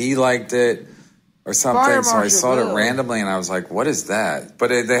 and then he liked it or something. So I saw it randomly, and I was like, what is that? But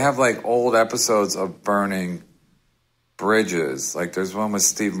they have like old episodes of burning bridges. Like there's one with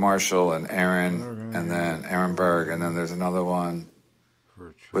Steve Marshall and Aaron, and then Aaron Berg, and then there's another one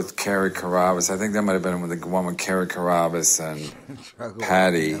with Carrie Carabas. I think that might have been the one with Carrie Carabas and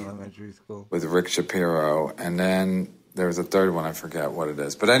Patty with Rick Shapiro. And then there was a third one. I forget what it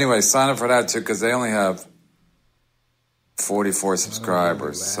is. But anyway, sign up for that too, because they only have 44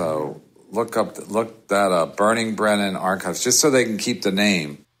 subscribers. So look that up. Burning Brennan Archives, just so they can keep the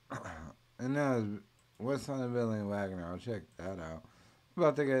name. And now, what's on the Billy Wagner? I'll check that out. I'm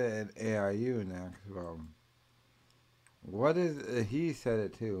about to get it at AIU next. What is he said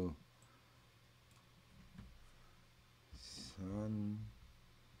it too? Son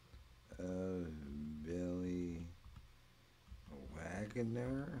of Billy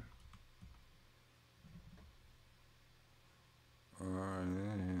Wagner? Or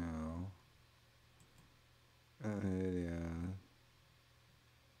video.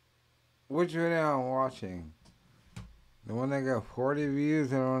 Which video I'm watching? The one that got 40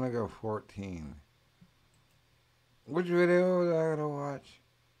 views and the one that got 14. Which video do I gotta watch?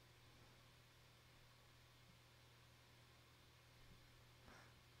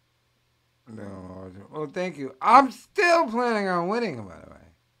 No. Well, thank you. I'm still planning on winning, by the way.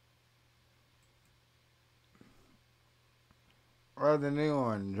 Or the new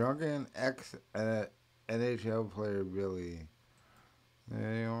one, Drunken Ex NHL player Billy.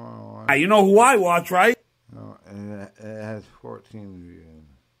 You know who I watch, right? No, and it has 14 views.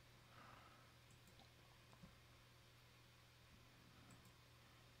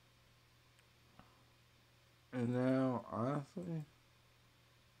 And now, honestly,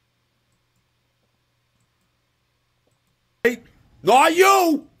 not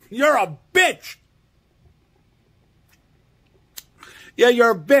you. You're a bitch. Yeah,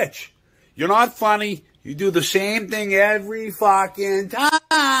 you're a bitch. You're not funny. You do the same thing every fucking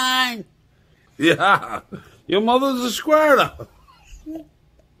time. Yeah. Your mother's a squirter.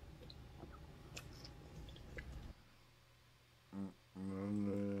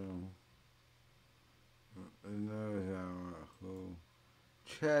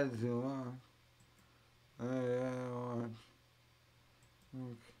 Chad Zuma. I watch.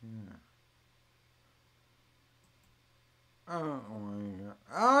 Okay. Oh my god.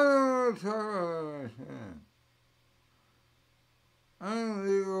 I don't talk about that shit.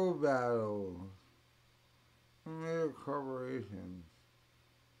 Illegal battles. Major corporations.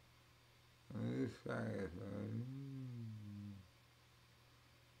 These guys.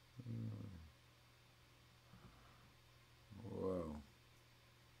 Whoa.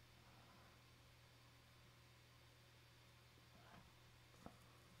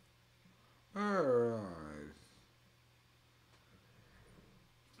 Alright.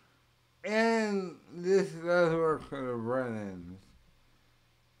 And this does work for the Brennans.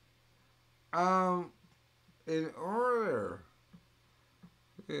 In order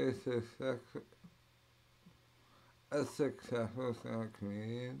to be a successful stand-up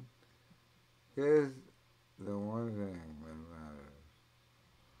comedian, here's the one thing that matters.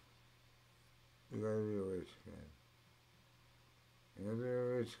 You gotta be a rich kid. You gotta be a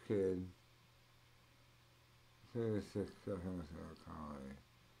rich kid to be successful in stand-up comedy.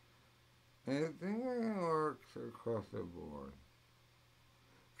 And I think it works across the board.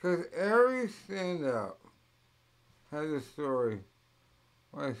 Because every stand-up has a story.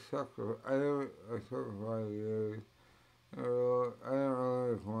 I sucked for 5 years. I didn't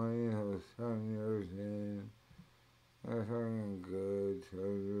really make money. I was 7 years in. I was fucking good, 7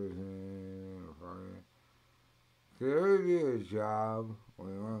 years in. Could you ever do a job when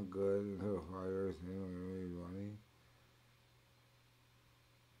you weren't good until 5 years in when you made money?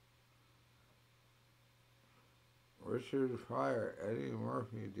 Richard Pryor, Eddie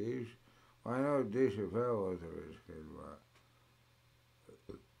Murphy, I know Dave Chappelle was a rich kid,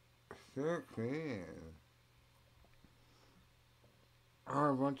 but still clean are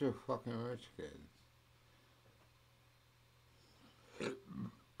a bunch of fucking rich kids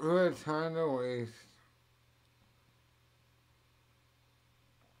who had time to waste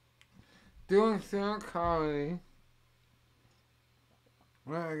doing stand-up comedy,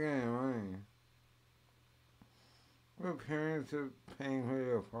 not getting money. My parents are paying for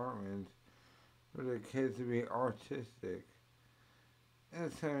the apartments for the kids to be artistic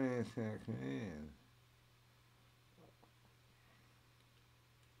and turning into comedians.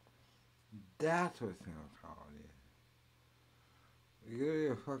 That's what stand-up comedy is. You gotta be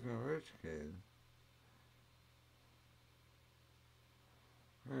a fucking rich kid.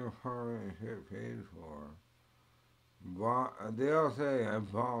 Your apartment and shit paid for. They all say I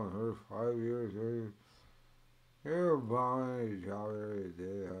bombed for 5 years. You're bombing a job every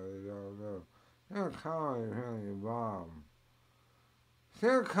day. I don't know. Stand-up comedy is really a bomb.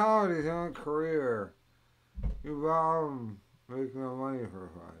 Stand-up comedy is your own career. You bomb making no money for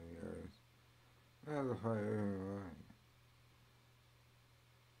 5 years. That's the 5 years of money.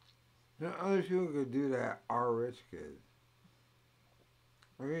 The other people who could do that are rich kids.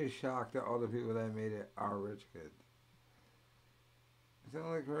 I'm really shocked that all the people that made it are rich kids. It's not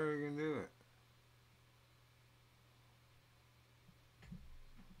like everybody can do it.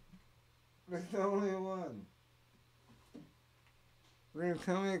 There's only one. You're gonna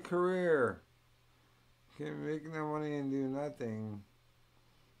tell me a career. You can make no money and do nothing.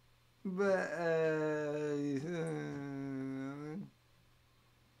 But,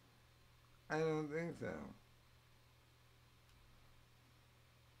 I don't think so.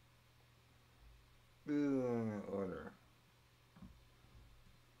 This is in order.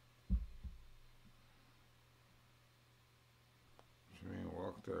 Should we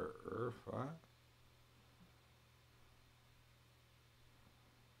walk the earth, what?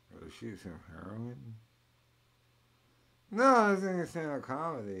 Or shoot some heroin? No, I was thinking stand-up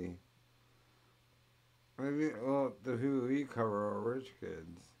comedy. Maybe, well, the people we cover are rich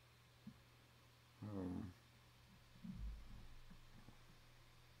kids.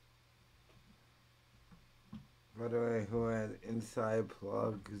 By the way, who had inside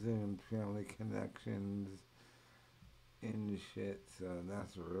plugs and family connections in shit, so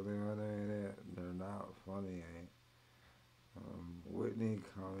that's really what I did. They're not funny, Whitney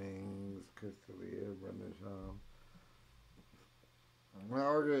Cummings, Crystalia, Brendan Schaub. My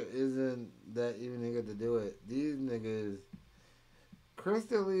argument isn't that even they get to do it. These niggas,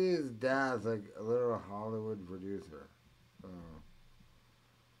 Crystalia's dad's like a little Hollywood producer.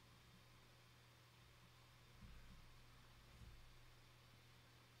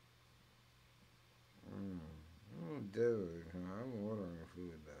 Dude, I'm ordering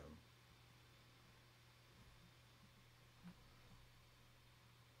food though.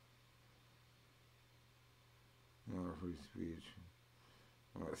 No free speech.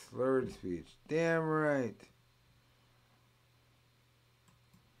 Slurred speech. Damn right.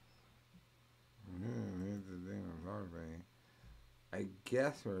 I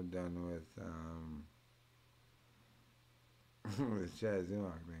guess we're done with with Chad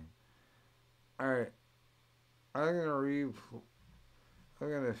Zumach thing. Alright. I'm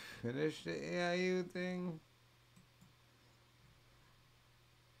gonna finish the AIU thing.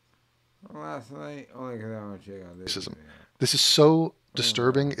 Last night, only because I want to check on this. This is so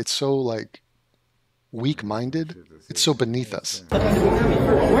disturbing. It's so like weak-minded. It's so beneath us.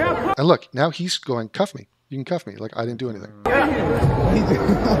 And look, now he's going, cuff me. You can cuff me. Like I didn't do anything.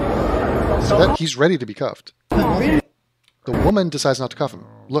 So that he's ready to be cuffed. The woman decides not to cuff him.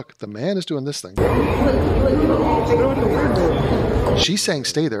 Look, the man is doing this thing. She's saying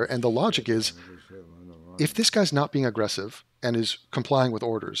stay there, and the logic is, if this guy's not being aggressive and is complying with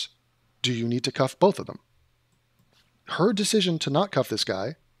orders, do you need to cuff both of them? Her decision to not cuff this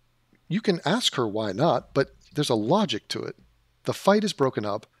guy, you can ask her why not, but there's a logic to it. The fight is broken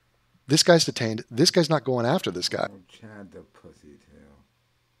up. This guy's detained. This guy's not going after this guy. Chad the pussy tail.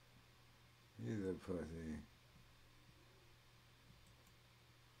 He's a pussy.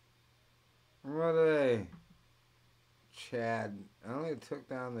 What a Chad. I only took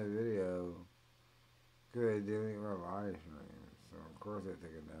down the video because they deleted my live stream, so of course I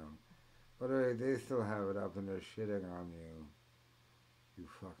took it down. By the way, they still have it up and they're shitting on you. You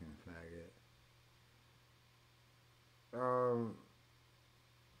fucking faggot.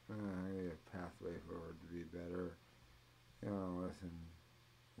 I need a pathway forward to be better. You know, listen,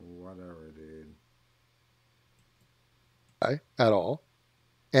 whatever, dude. At all.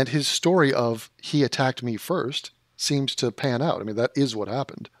 And his story of he attacked me first seems to pan out. I mean, that is what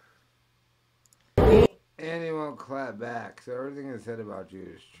happened. And he won't clap back, so everything I said about you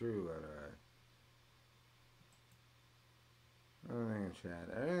is true, by the way. Everything, Chad.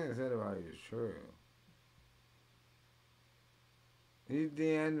 Everything I said about you is true. He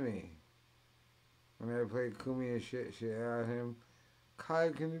DM'd me when I played Kumi and shit out of him. Kai,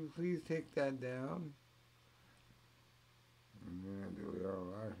 can you please take that down? I'm gonna do it all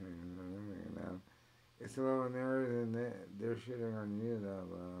watching now. It's a little nervous and they're shitting on you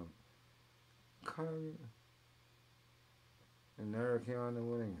though. Kai, and never came on the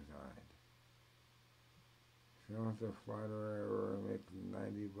winning side. She wants to fly to wherever and make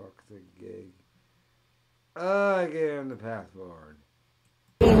 $90 a gig. Oh, I gave him the path forward.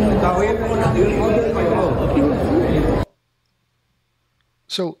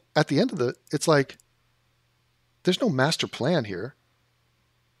 So at the end of it's like, there's no master plan here.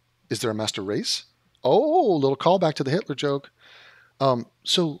 Is there a master race? Oh, little callback to the Hitler joke.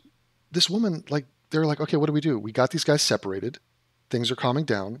 So this woman, like, they're like, okay, what do we do? We got these guys separated. Things are calming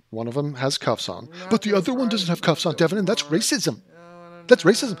down. One of them has cuffs on, but the other one doesn't have cuffs on, Devin, and that's racism. That's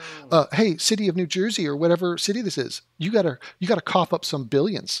racism. Hey, city of New Jersey or whatever city this is, you gotta cough up some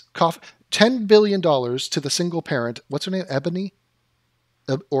billions. Cough $10 billion to the single parent. What's her name? Ebony?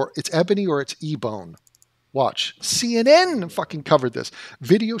 Or it's Ebony or it's E-Bone. Watch. CNN fucking covered this.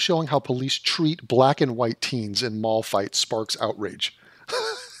 Video showing how police treat black and white teens in mall fight sparks outrage.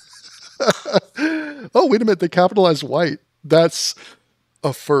 Oh, wait a minute. They capitalized white. That's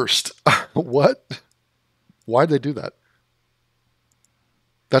a first. What? Why'd they do that?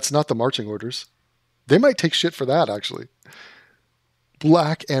 That's not the marching orders. They might take shit for that, actually.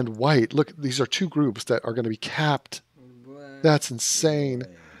 Black and white. Look, these are two groups that are going to be capped. That's insane.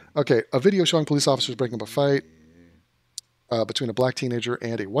 Okay, a video showing police officers breaking up a fight between a black teenager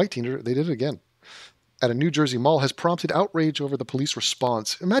and a white teenager. They did it again. At a New Jersey mall has prompted outrage over the police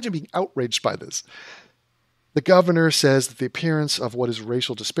response. Imagine being outraged by this. The governor says that the appearance of what is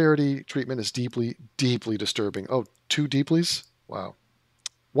racial disparity treatment is deeply, deeply disturbing. Oh, two deeplies? Wow.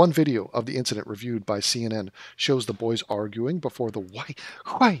 One video of the incident reviewed by CNN shows the boys arguing before the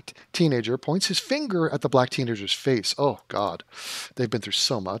white teenager points his finger at the black teenager's face. Oh, God. They've been through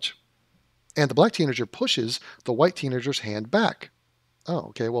so much. And the black teenager pushes the white teenager's hand back. Oh,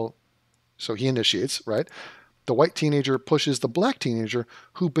 okay, well, so he initiates, right? The white teenager pushes the black teenager,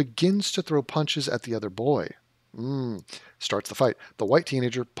 who begins to throw punches at the other boy. Starts the fight. The white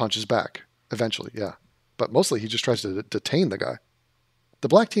teenager punches back, eventually, yeah. But mostly he just tries to detain the guy. The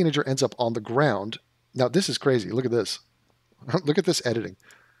black teenager ends up on the ground. Now, this is crazy. Look at this. Look at this editing.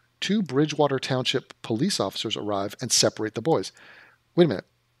 2 Bridgewater Township police officers arrive and separate the boys. Wait a minute.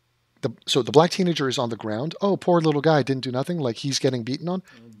 So the black teenager is on the ground? Oh, poor little guy didn't do nothing, like he's getting beaten on?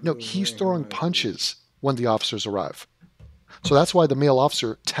 No, he's throwing punches when the officers arrive. So that's why the male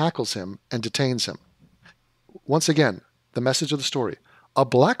officer tackles him and detains him. Once again, the message of the story. A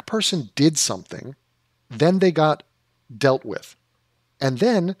black person did something, then they got dealt with. And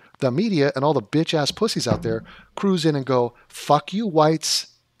then the media and all the bitch-ass pussies out there cruise in and go, fuck you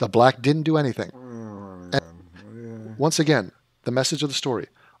whites, the black didn't do anything. And once again, the message of the story.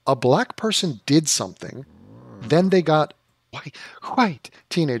 A black person did something, then they got white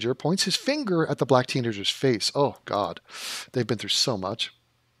teenager points his finger at the black teenager's face. Oh, God. They've been through so much.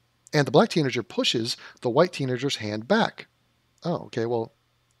 And the black teenager pushes the white teenager's hand back. Oh, okay, well,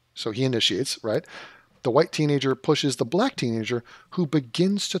 so he initiates, right? The white teenager pushes the black teenager, who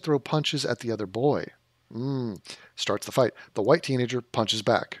begins to throw punches at the other boy. Starts the fight. The white teenager punches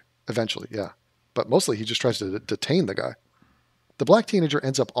back, eventually, yeah. But mostly he just tries to detain the guy. The black teenager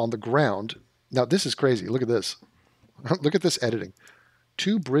ends up on the ground. Now, this is crazy. Look at this. Look at this editing.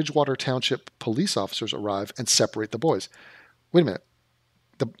 2 Bridgewater Township police officers arrive and separate the boys. Wait a minute.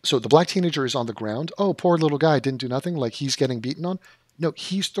 So the black teenager is on the ground. Oh, poor little guy, didn't do nothing, like he's getting beaten on. No,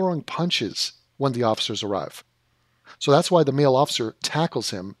 he's throwing punches when the officers arrive. So that's why the male officer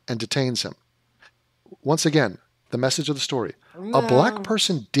tackles him and detains him. Once again, the message of the story. No. A black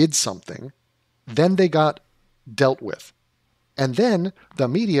person did something, then they got dealt with. And then the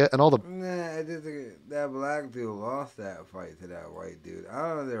media and all the... Nah, I just think that black dude lost that fight to that white dude. I don't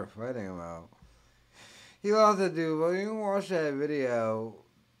know what they were fighting about. He lost the dude, but you can watch that video.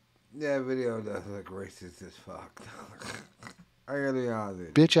 That video does look racist as fuck. I gotta be honest with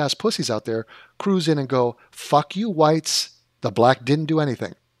you. Bitch-ass pussies out there cruise in and go, fuck you whites, the black didn't do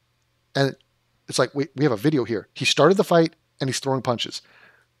anything. And it's like, we have a video here. He started the fight and he's throwing punches.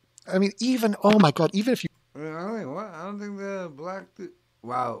 I mean, even, oh my God, even if you... I don't think the black dude...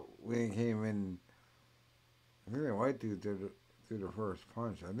 Wow, when he came in... I think the white dude threw the first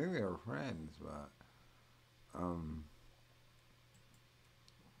punch. I think they were friends, but...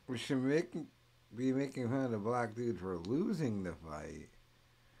 we should be making fun of the black dude for losing the fight.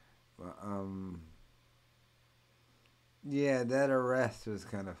 But, yeah, that arrest was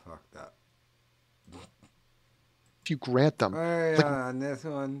kind of fucked up. If you grant them... on this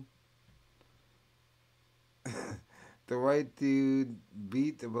one... the white dude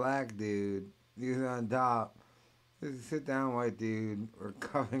beat the black dude. He was on top. Just sit down, white dude. We're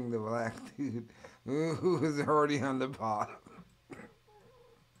cuffing the black dude who was already on the bottom.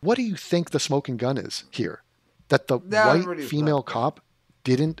 What do you think the smoking gun is here? That the white female cop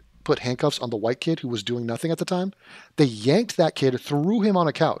didn't put handcuffs on the white kid who was doing nothing at the time? They yanked that kid, threw him on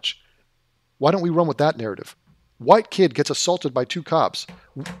a couch. Why don't we run with that narrative? White kid gets assaulted by 2 cops,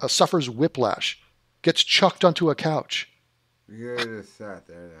 suffers whiplash, gets chucked onto a couch. You just sat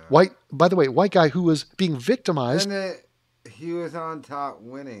there now. White, by the way, white guy who was being victimized. And he was on top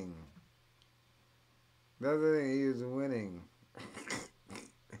winning. That's the thing, he was winning.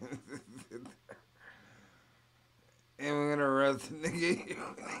 And we're gonna arrest the nigga.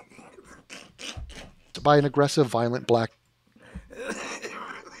 By an aggressive, violent black.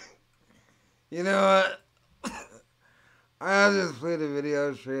 You know what? I'll just play the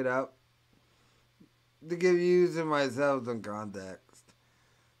video straight up to give you and myself some context.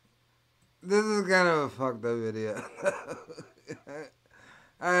 This is kind of a fucked up video.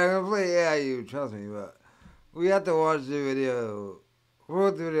 I'm gonna play AIU, trust me, but we have to watch the video.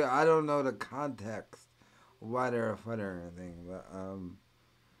 For the video, I don't know the context of why they're a fighter or anything, but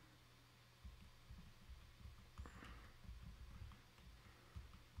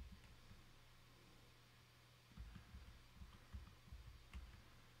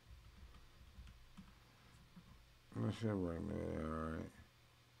I should bring the video, alright.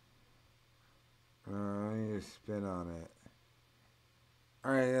 I need to spin on it.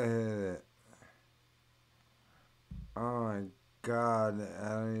 Alright, yeah. Oh my God, I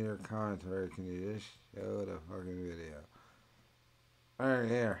don't need your commentary. Can you just show the fucking video? Alright,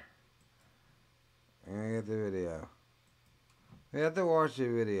 here. I'm gonna get the video. We have to watch the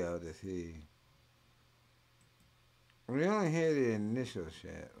video to see. We only hear the initial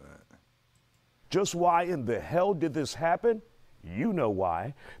shit, but... Just why in the hell did this happen? You know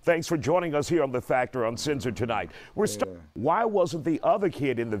why. Thanks for joining us here on The Factor Uncensored tonight. Why wasn't the other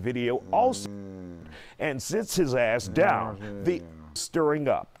kid in the video also? And sits his ass down. The stirring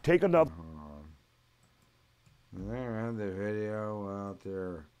up. Take another. They have the video out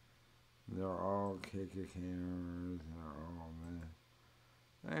there. They're all kicker cameras. They're all man.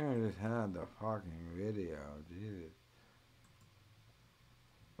 They just had the fucking video. Jesus.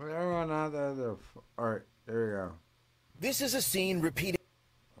 Everyone out there. Alright, there we go. This is a scene repeated.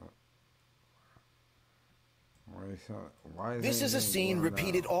 This is a scene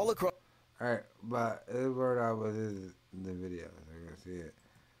repeated all across. Alright, but it blurred out what is the video, so you can see it.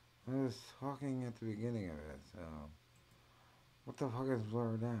 I was talking at the beginning of it, so what the fuck is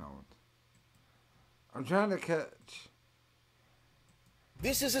blurred out? I'm trying to catch.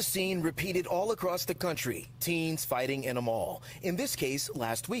 This is a scene repeated all across the country. Teens fighting in a mall. In this case,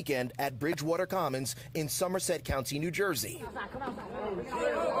 last weekend at Bridgewater Commons in Somerset County, New Jersey.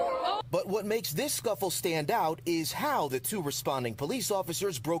 But what makes this scuffle stand out is how the two responding police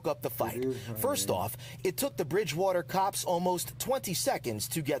officers broke up the fight. First off, it took the Bridgewater cops almost 20 seconds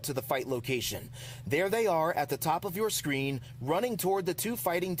to get to the fight location. There they are at the top of your screen, running toward the two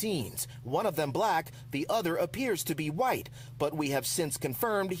fighting teens. One of them black, the other appears to be white, but we have since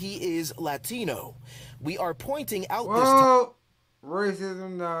confirmed he is Latino. We are pointing out Whoa!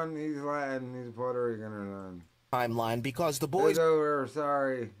 Racism done. He's Latin. He's Puerto Rican or none. Timeline because the boys... It's over.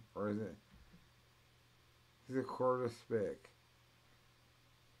 Sorry. Or is it? He's a quarter spick.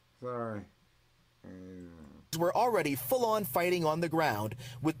 Sorry. We're already full-on fighting on the ground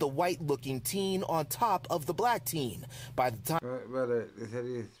with the white-looking teen on top of the black teen. By the time... But they said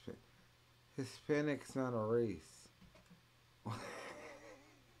Hispanic's not a race.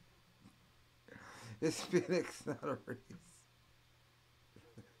 Hispanic's not a race.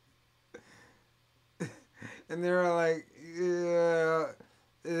 And they were like, yeah,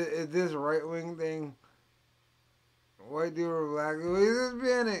 is this right-wing thing? White dude or black dude? He's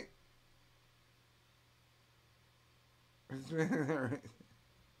Hispanic. Hispanic.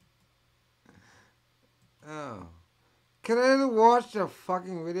 Oh. Can I watch the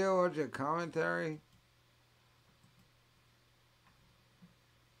fucking video, watch a commentary?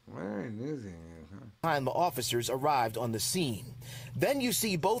 Why are you losing it, huh? Time the officers arrived on the scene. Then you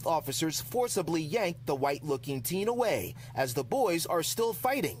see both officers forcibly yank the white-looking teen away as the boys are still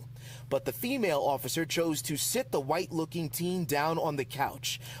fighting. But the female officer chose to sit the white-looking teen down on the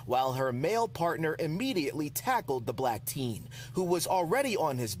couch, while her male partner immediately tackled the black teen, who was already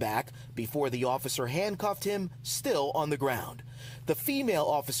on his back before the officer handcuffed him, still on the ground. The female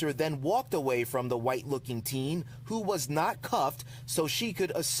officer then walked away from the white-looking teen, who was not cuffed, so she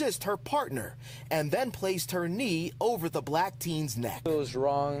could assist her partner, and then placed her knee over the black teen's neck. It was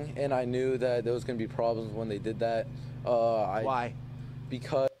wrong, and I knew that there was going to be problems when they did that. Why?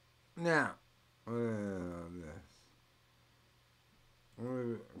 Because... Now, this.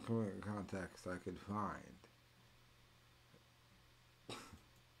 What context I could find.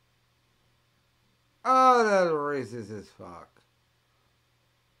 Oh, that's racist as fuck.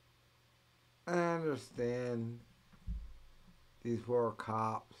 I understand these poor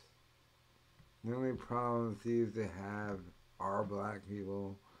cops. The only problems these they have are black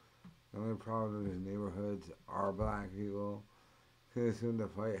people. The only problem in these neighborhoods are black people. As soon as the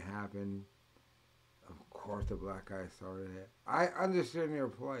fight happened, of course the black guy started it. I understand your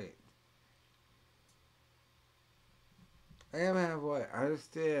plight. I am half white. I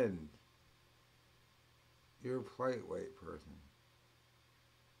understand your plight, white person.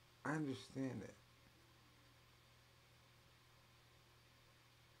 I understand it.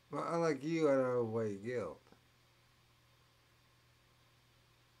 But unlike you, I don't have white guilt.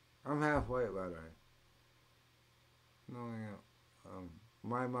 I'm half white, by the way. No,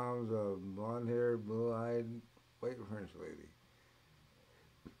 my mom's a blonde-haired, blue-eyed, white French lady.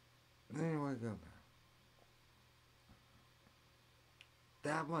 Anyway, go now.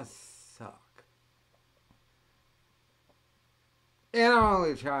 That must suck. And I'm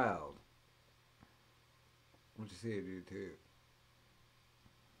only a child. What you see it do too.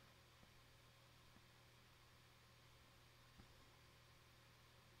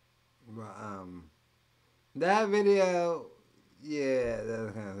 But that video, yeah,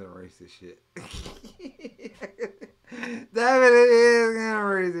 that's kind of some racist shit. That video is kind of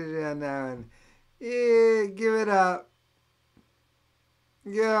racist shit on that one. Yeah, give it up.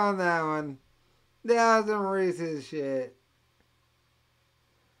 Get on that one. That was some racist shit.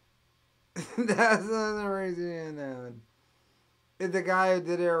 That's not the racist on that one. If the guy who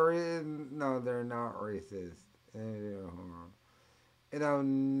did it, no, they're not racist. And I'll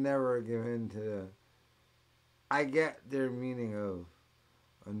never give in to the... I get their meaning of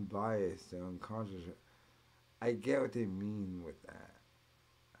unbiased and unconscious. I get what they mean with that.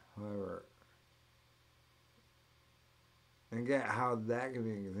 However, and get how that can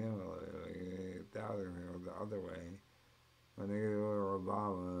be an example. Like, 1,000 examples the other way. When they go over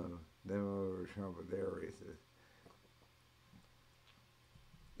Obama, them over Trump, but they're racist.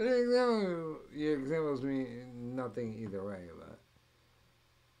 But your examples mean nothing either way, but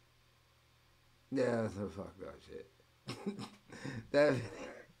yeah, that's some fucked up shit. That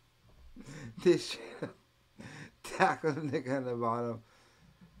this shit tackle the nigga on the bottom.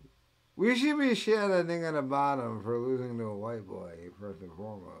 We should be shit at a nigga on the bottom for losing to a white boy, first and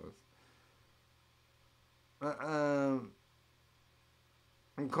foremost.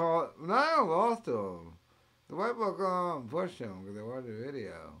 I'm called. No, I lost to him. The white boy come push him because they watched the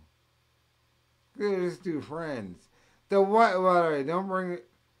video. They're just two friends. The white, by the way, don't bring it.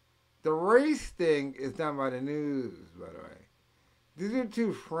 The race thing is done by the news, by the way. These are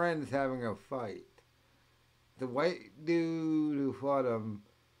two friends having a fight. The white dude who fought him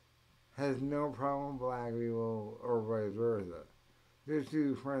has no problem with black people or vice versa. There's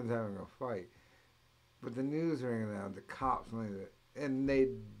two friends having a fight. But the news ringing out, the cops only did, and they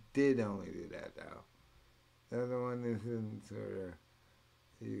did only do that though. They're the one that's in sort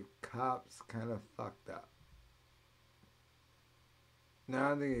of, you cops kind of fucked up. No, I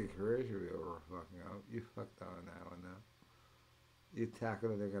don't think your career should be over fucking up. You fucked on that one though. You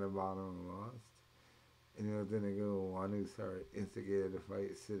tackled a nigga at the bottom and lost. And you know, then they go one who started instigated the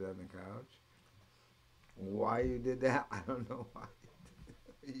fight, sit on the couch. Why you did that? I don't know why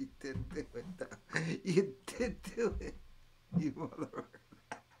you did it. You did do it though. You did do it. You motherfucker.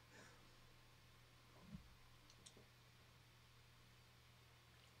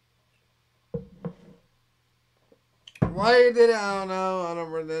 Why you did it, I don't know. I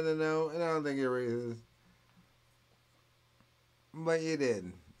don't pretend to know. And I don't think you're racist. But you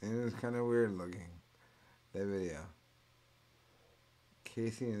did. And it was kind of weird looking. That video.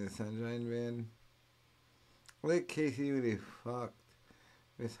 Casey and the Sunshine Band. Like Casey when he fucked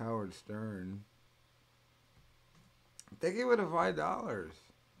Miss Howard Stern. They gave it a $5.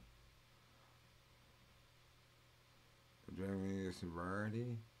 Driving me to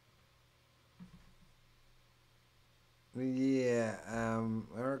sobriety. Yeah,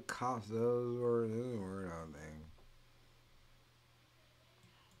 our cops, those were out thing.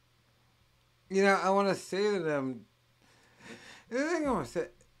 You know, I want to say to them, the thing I want to say,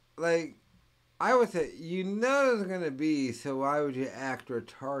 like, I would say, you know there's going to be, so why would you act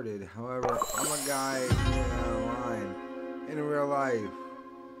retarded? However, I'm a guy online, in real life,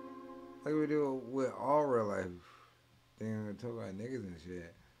 like we do with all real life things, we talk about niggas and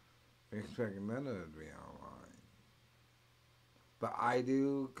shit, we expect none of it to be online. But I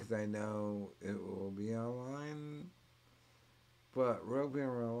do, because I know it will be online. But real in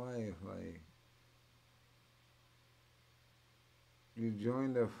real life, like, you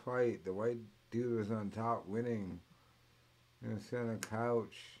joined the fight, the white dude was on top winning. You know, sat on a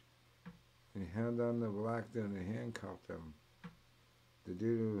couch, and he held on the black dude and handcuffed him. The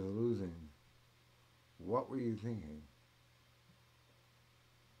dude who was losing. What were you thinking?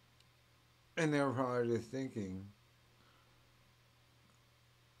 And they were probably just thinking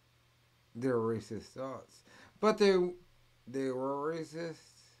their racist thoughts. But they were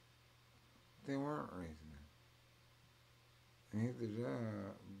racist. They weren't racist. I hate the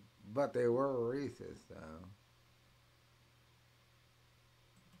job. But they were racist, though.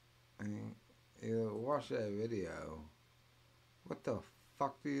 I mean, you watch that video. What the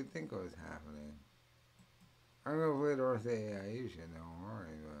fuck do you think was happening? I'm going to play the rest of the AI shit, don't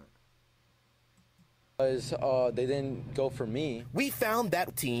worry, but... They didn't go for me. We found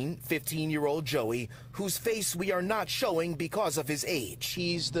that teen, 15-year-old Joey, whose face we are not showing because of his age.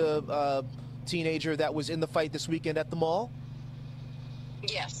 He's the teenager that was in the fight this weekend at the mall?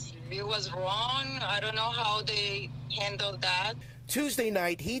 Yes, it was wrong. I don't know how they handled that. Tuesday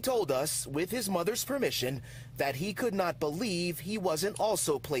night, he told us, with his mother's permission, that he could not believe he wasn't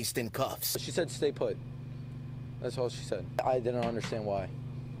also placed in cuffs. She said stay put. That's all she said. I didn't understand why,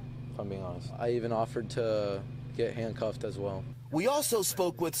 if I'm being honest. I even offered to get handcuffed as well. We also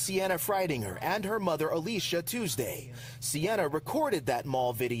spoke with Sienna Freidinger and her mother Alicia Tuesday. Sienna recorded that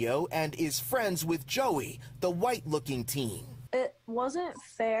mall video and is friends with Joey, the white-looking teen. It wasn't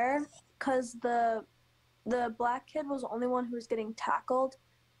fair because the black kid was the only one who was getting tackled,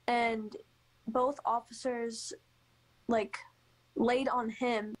 and both officers, like, laid on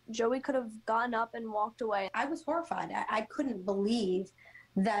him. Joey could have gotten up and walked away. I was horrified. I couldn't believe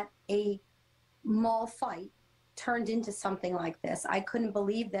that a mall fight turned into something like this. I couldn't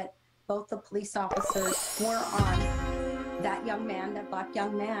believe that both the police officers were on that young man, that black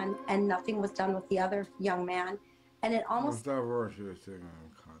young man, and nothing was done with the other young man. And it almost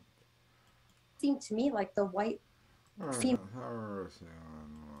seemed to me like the white female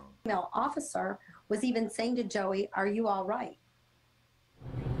officer was even saying to Joey, "Are you all right?"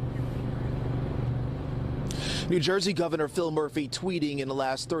 New Jersey Governor Phil Murphy tweeting in the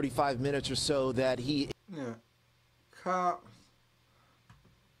last 35 minutes or so that he... Yeah. Cops.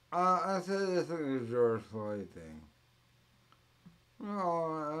 I said this thing is George Floyd thing.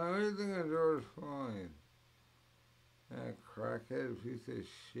 No, everything is George Floyd. That crackhead piece of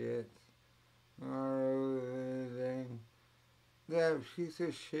shit. Anything. That piece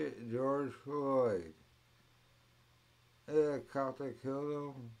of shit, George Floyd. That cop that killed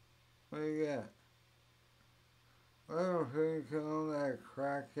him. What do you got? I don't think kill that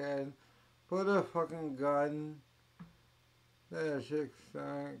crackhead. Put a fucking gun. That chick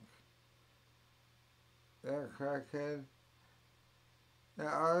stunk. That crackhead.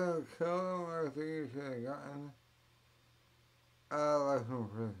 Yeah, I don't kill him. I think he should have gotten life in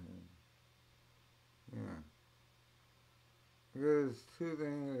prison. Yeah. Because two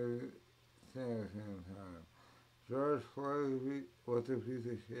things are saying at the same time. George Floyd was a piece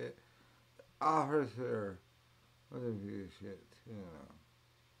of shit. Officer was a piece of shit too.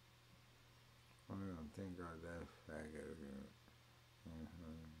 I don't think God that faggot.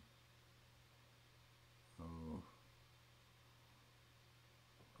 Oh.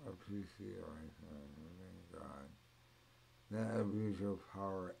 Appreciate thank God. That abuse your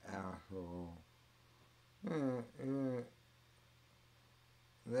power, asshole. Yeah.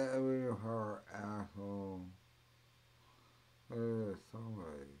 That abuse your power, asshole. There's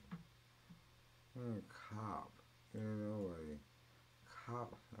somebody. A cop. Nobody.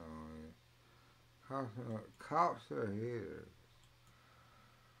 Cops Cops are haters.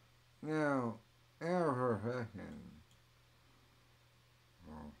 Now, in our profession,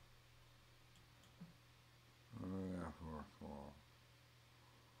 fourth wall.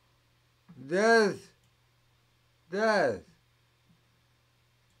 Des. I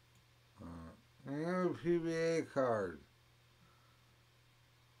have a PBA card.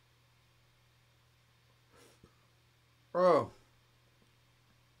 Oh.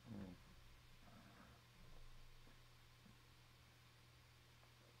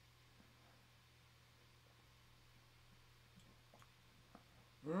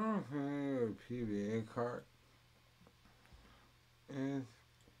 I don't think a PBA card is.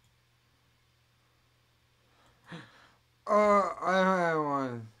 I had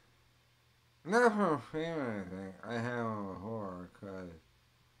one. Not from fame or anything. I had one before because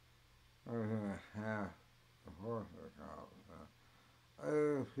I was going to have the horse account. So I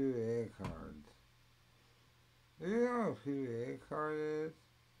have PBA cards. Do you know what a PBA card is?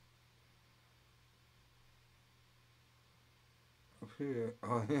 PBA,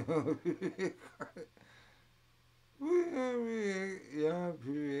 oh, you know a PBA card? You have a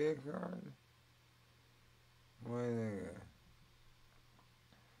PBA card? My nigga.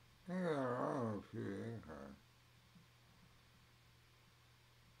 I got wrong with PBA card.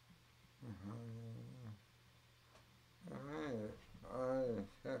 Alright,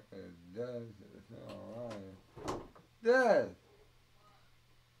 second, Des, it's alright. Des!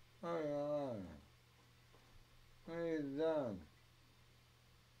 Oh, you're lying. What are you done?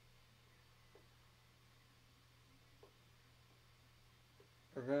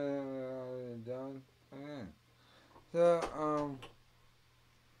 Okay, we're done. Okay. So,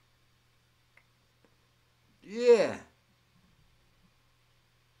 yeah.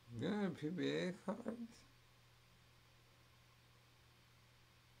 You have PBA cards?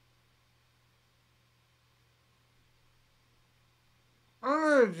 I'm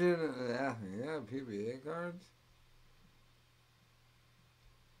legitimately asking, you have PBA cards?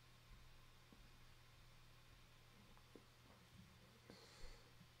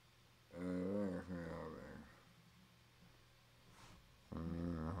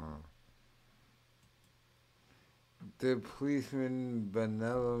 The Policeman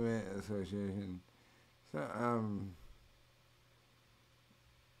Benevolent Association. So,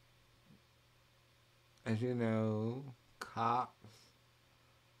 as you know, cops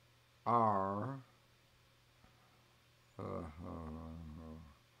are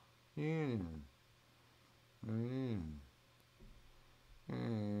union.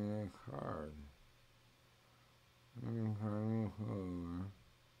 Card.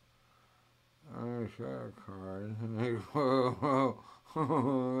 I'm a short card.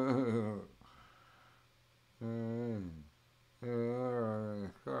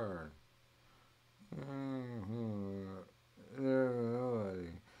 Card. Nobody.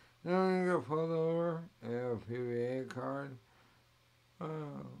 No one get pulled over. You have a PBA card. Oh,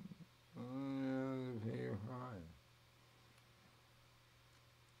 you have to pay your fine.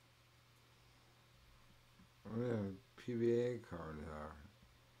 What a PBA cards are.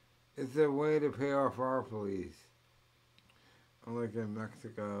 It's a way to pay off our police. Unlike in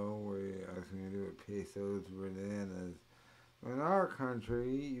Mexico, where you actually do it pesos, bananas. In our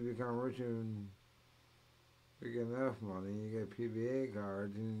country, you become rich and big enough money, you get PBA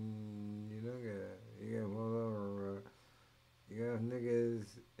cards, and you don't get it. You get pulled over. You got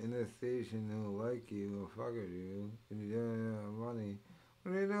niggas in the station who like you, who fuck with you, and you don't have money,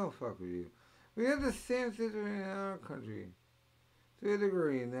 when they don't fuck with you. We have the same situation in our country. To a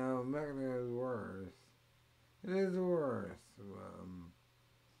degree, now Mexico is worse. It is worse.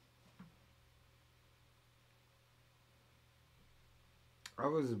 I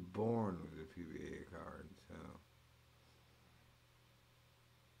was born with a PBA card, so.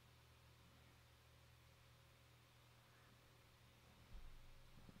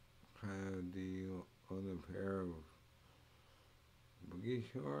 Do you own a pair of Boogie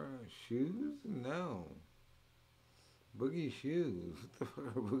Shore shoes? No. Boogie shoes? What the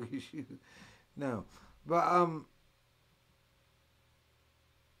fuck are Boogie shoes? No. But, I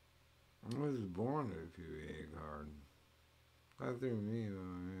was born with a PBA card. Not through me,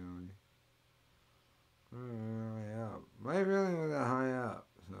 though, really. High up. My feeling was that high up,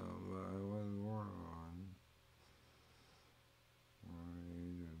 so, but I wasn't born on.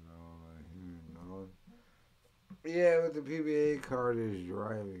 Yeah, with the PBA card is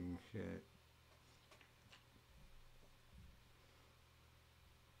driving shit.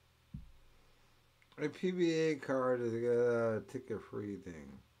 A PBA card is a ticket-free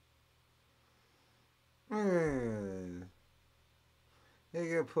thing. They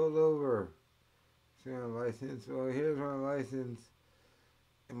get pulled over. See my license? Well, here's my license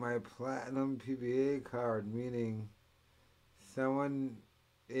and my platinum PBA card, meaning someone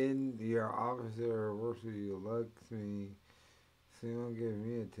in your officer or works with you likes me, so you don't give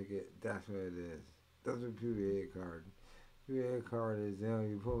me a ticket. That's what it is. That's a PBA card. PBA card is, you know,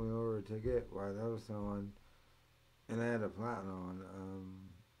 you pull me over a ticket while that was someone, and I had a platinum on,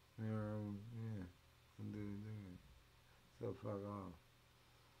 yeah, so fuck off.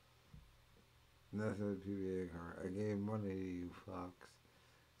 And that's a PBA card. I gave money to you fucks.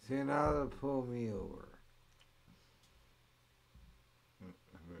 So you're not allowed to pull me over.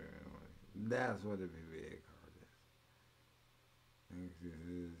 That's what a PBA card is. Next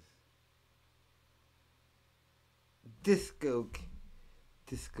is Disco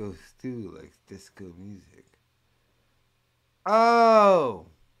Stew likes disco music. Oh!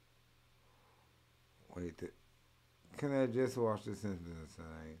 Wait, can I just watch The Simpsons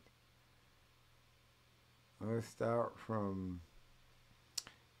tonight? Let's start from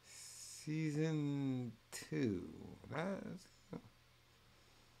season 2.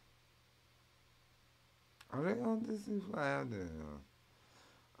 Are they on Disney Plus? I don't know.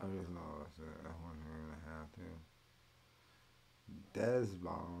 I just lost it. I wasn't going to have to.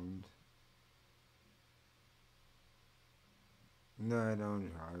 Desmond. No, I don't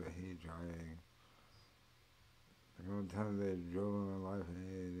drive. I hate driving. The only time they drove in my life, I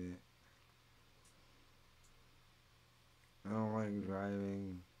hated it. I don't like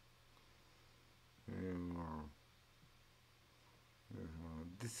driving anymore.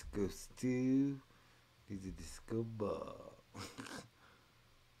 Disco Stew. He's a disco ball.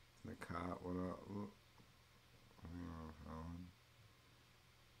 The cop, what up?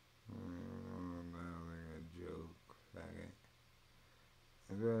 A joke, faggot.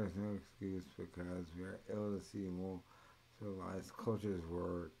 There is no excuse because we are able to see more civilized cultures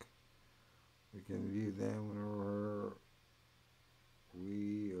work. We can view them whenever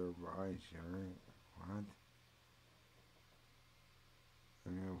we are by sharing. What?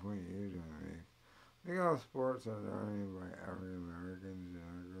 I'm going to point you to me. Look at how sports are dominated by African Americans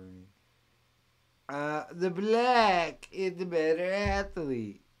and agree. The black is the better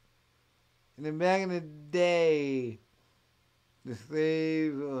athlete. And then back in the day, the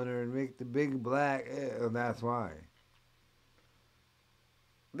slave owner would make the big black, and that's why.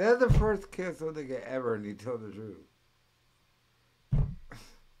 That's the first kiss I think ever, and he told the truth.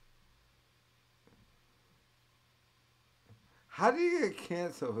 How do you get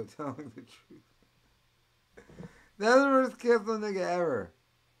canceled for telling the truth? That's the first kiss nigga ever.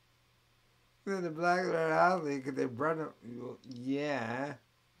 Then the black are athlete because they brought him. Yeah.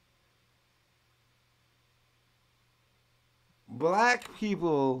 Black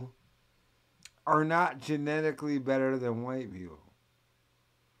people are not genetically better than white people.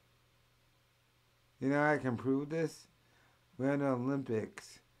 You know how I can prove this? We had the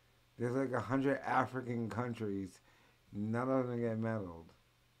Olympics. There's like 100 African countries. None of them get medaled.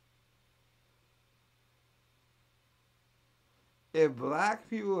 If black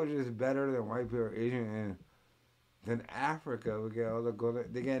people are just better than white people or Asian, then Africa would get all the gold.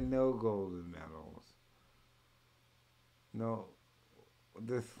 They get no golden medals. No.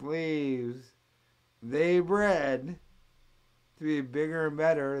 The slaves, they bred to be bigger and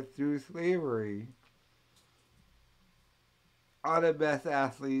better through slavery, are the best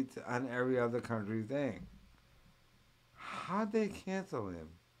athletes on every other country thing. How'd they cancel him?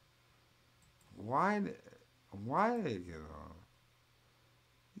 Why did they cancel him?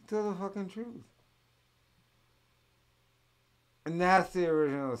 He told the fucking truth. And that's the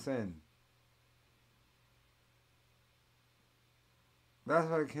original sin. That's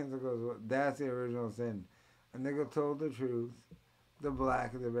why cancel goes. That's the original sin. A nigga told the truth. the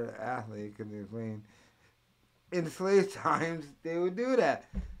black is a better athlete because they're playing. In slave times, they would do that.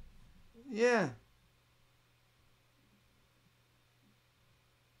 Yeah.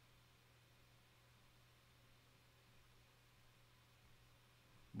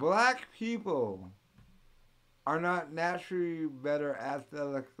 Black people are not naturally better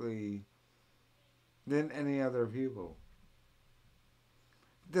athletically than any other people.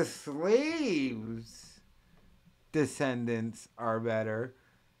 The slaves' descendants are better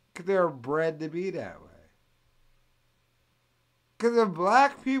because they're bred to be that way. Because if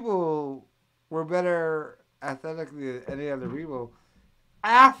black people were better athletically than any other people,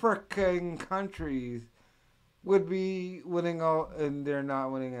 African countries would be winning all, and they're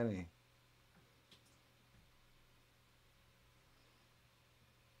not winning any.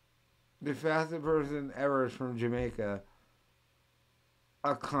 The fastest person ever is from Jamaica,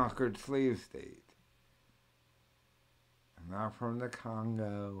 a conquered slave state. Not from the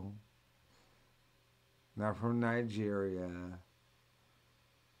Congo. Not from Nigeria.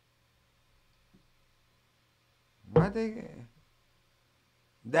 Why'd they get...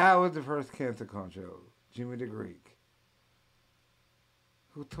 That was the first cancel culture. Jimmy the Greek.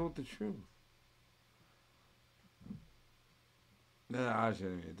 Who told the truth? No, I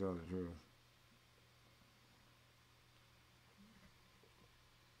shouldn't have told the truth.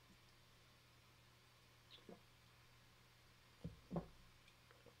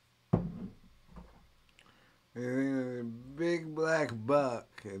 There's a big black buck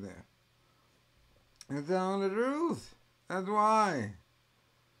in there. It's telling the truth. That's why.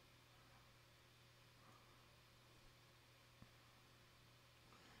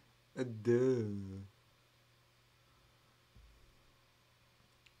 Duh.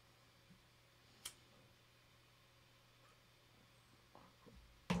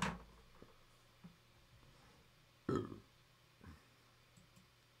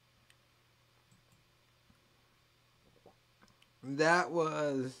 That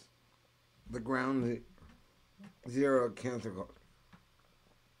was the ground zero cancel culture.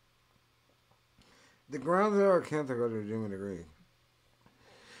 The ground zero cancel culture, Jimmy the Greek.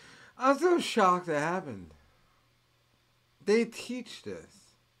 I'm so shocked that happened. They teach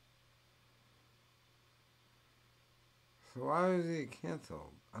this. So why was he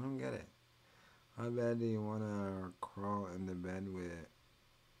canceled? I don't get it. How bad do you want to crawl in the bed with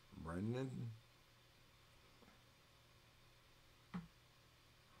Brennan?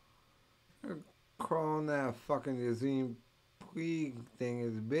 Crawling that fucking Yazine Puig thing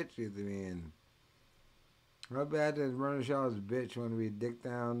is bitch is in. How bad does Brennan Shaw's bitch want to be dicked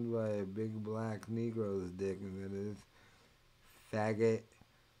down by a big black Negro's dick instead of this faggot?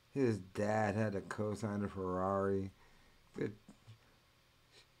 His dad had a co-sign a Ferrari.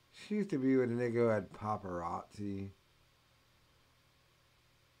 She used to be with a nigga who had paparazzi.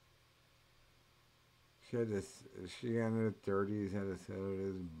 She got in her 30s, had to settle with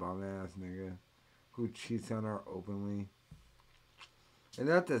this bum ass nigga who cheats on her openly. And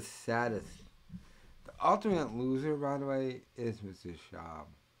that's the saddest. The ultimate loser, by the way, is Mr. Schaub.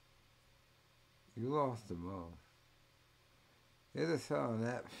 You lost the most. They're selling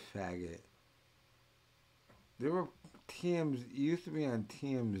that faggot. There were TMZ, used to be on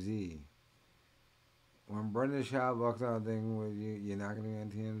TMZ. When Brendan Schaub walks out thing with you, you're not going to be on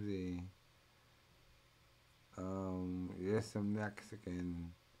TMZ. You're some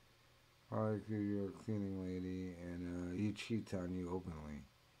Mexican, probably because you're a cleaning lady, and he cheats on you openly.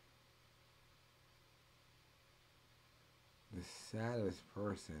 The saddest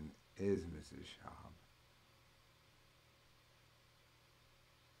person is Mrs. Schaub.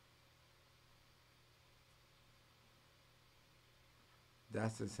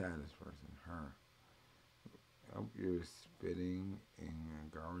 That's the saddest person, her. I hope you're spitting in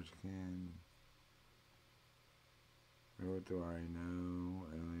a garbage can. What do I know?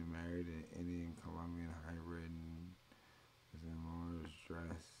 I only married an Indian Colombian hybrid with a Morris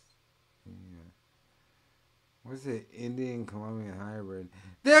dress. Yeah. What's an Indian Colombian hybrid?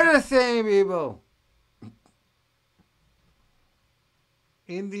 They're the same people!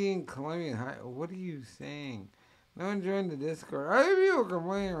 Indian Colombian hybrid. What are you saying? No one joined the Discord. I have people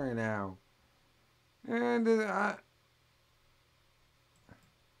complaining right now. And I'm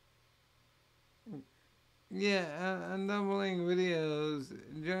doubling videos.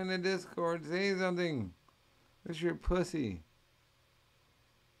 Join the Discord. Say something. It's your pussy.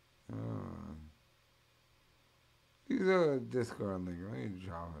 Use a Discord link. Let me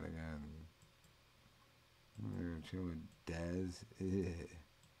drop it again. I'm gonna chill with Dez.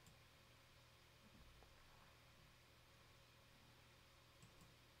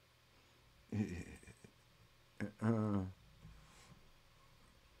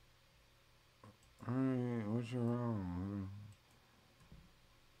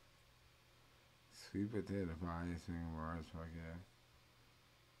 Sweet potato pie, singing bars, fuck yeah.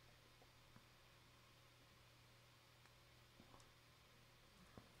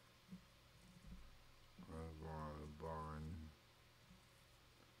 Barn.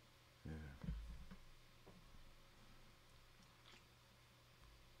 Yeah.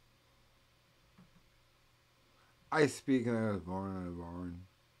 I speak and I was born in a barn.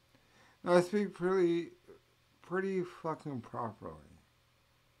 No, I speak pretty fucking properly.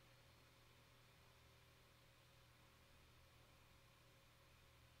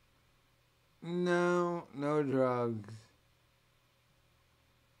 No, no drugs.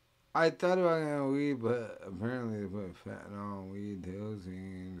 I thought about getting weed, but apparently they put fentanyl in weed too, so you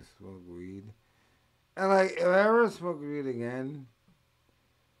can smoke weed. And like, if I ever smoke weed again,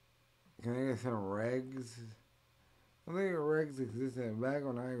 can I get some regs? I think regs existed back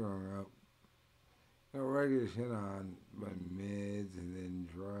when I grew up. No regular shit on, but mids and then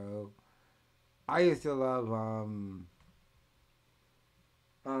dro. I used to love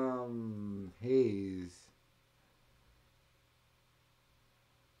haze.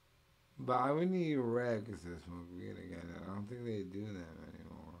 But I would need regs to smoke weed again. I don't think they do that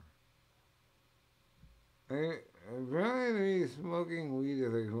anymore. Apparently, to me, smoking weed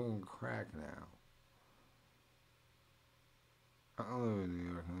is like smoking crack now. I don't live in New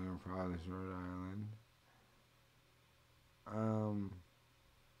York. I live in Providence, Rhode Island.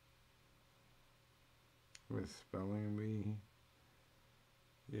 With spelling bee.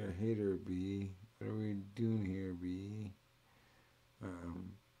 Yeah, hater bee. What are we doing here, bee?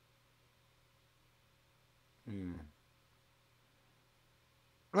 Yeah.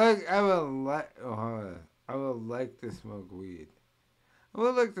 Like, I would like to smoke weed. I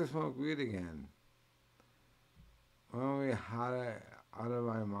would like to smoke weed again. I want to be out of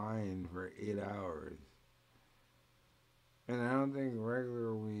my mind for 8 hours. And I don't think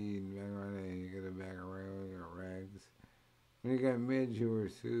regular weed, back when you get a bag of regular, you got rags. When you got mids, you were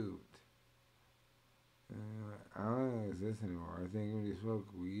souped. I don't think it exists anymore. I think when you smoke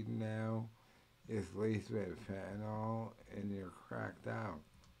weed now, it's laced with fentanyl and you're cracked out.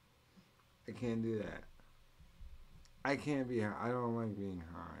 I can't do that. I can't be high. I don't like being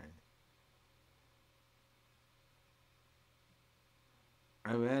high.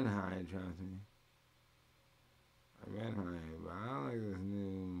 I've been high, trust me. I've been high, but I don't like this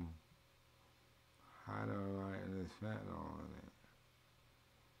new high light and this fentanyl in it.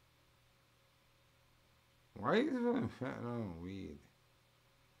 Why are you putting fentanyl in weed?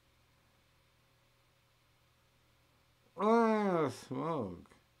 Oh, smoke.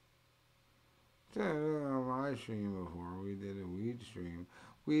 On my stream before, we did a weed stream.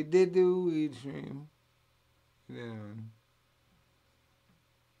 We did do a weed stream. We did one.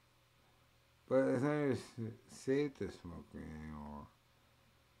 But it's not even safe to smoke anymore.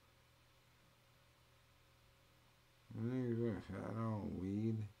 I think it's going fentanyl and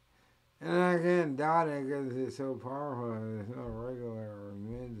weed. And I can't doubt it because it's so powerful. There's no regular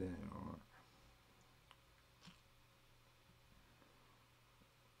mids anymore.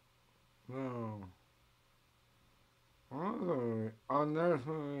 No. I'll never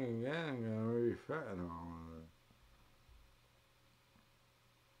smoke it again. I'm going to be fentanyl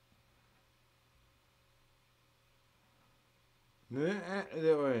in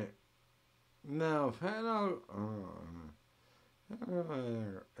it. Wait. No, fentanyl. Is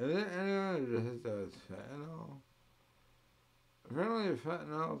there anyone who just does fentanyl? Apparently,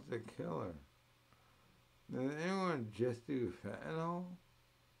 fentanyl is the killer. Does anyone just do fentanyl?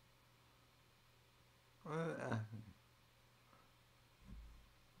 What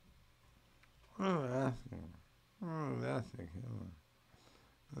am I asking? Oh, that's the killer.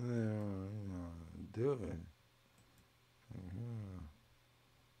 Do it.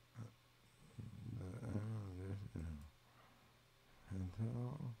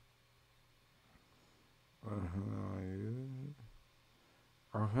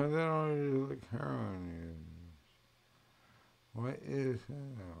 Or fentanyl is like heroin use. What is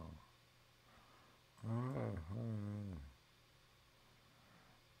fentanyl?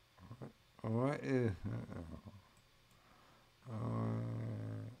 What is fentanyl? What is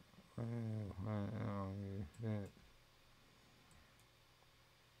fentanyl use? Yeah.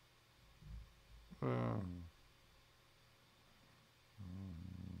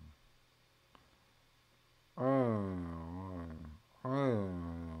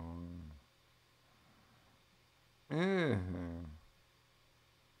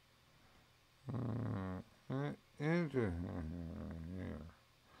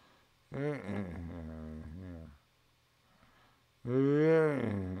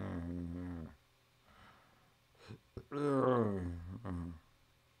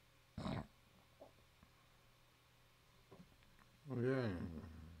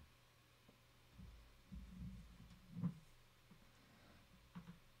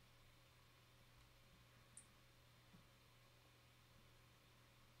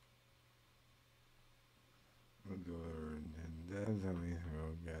 At least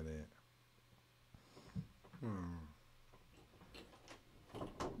we'll get it.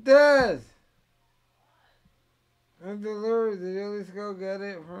 Des! I'm delivered. Did you at least go get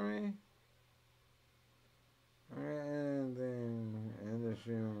it for me? And then end the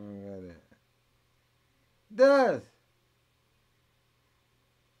stream and get it. Des!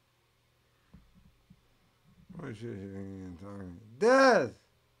 What shit you thinking of talking? Des!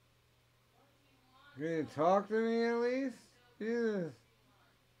 Can you talk to me at least? Jesus.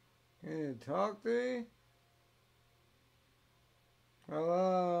 Can you talk to me?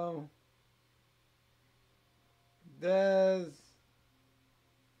 Hello? Des?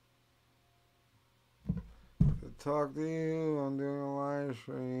 To talk to you, I'm doing a live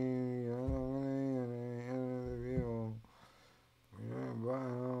stream. I don't want any interview. You're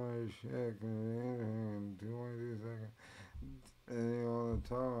buying all my shit. Can you in 2.2 seconds? And you want to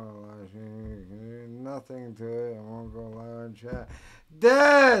talk about live stream? You can do nothing to it. I won't go live on chat.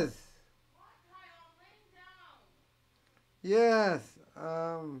 Des! Yes.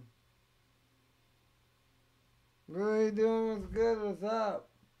 What are you doing? What's good? What's up?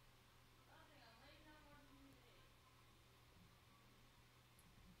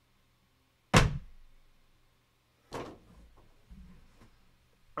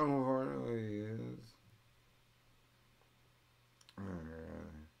 Unfortunately, he is.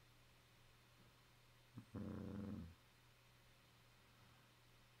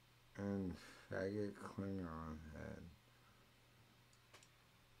 And faggot Klingon head.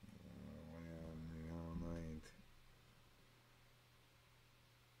 All night.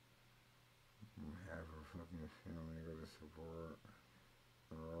 Have her fucking family go to support.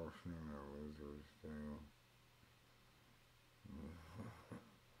 They're all female losers, too.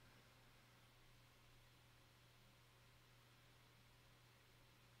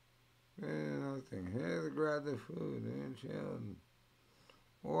 Nothing. Here's grab the food and chill.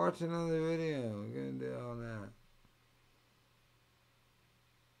 Watch another video. We're gonna do all that.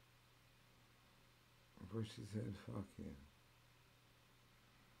 Before she said, fuck you.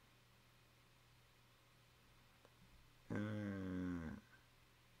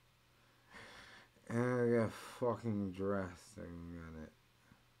 And I got fucking dressed. I got it.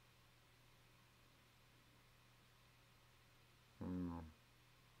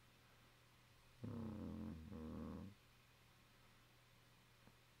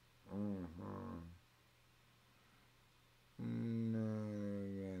 No, I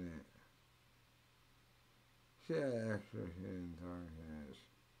get it. She had extra shit and talking ass.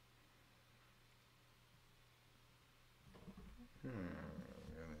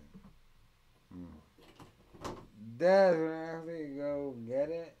 Dad, we're actually go get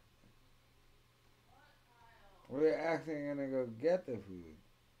it. We're actually gonna go get the food.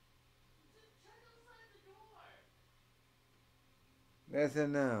 That's a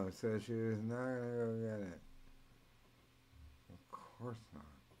no, so she was not gonna go get it. Of course not.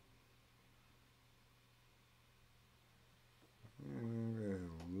 This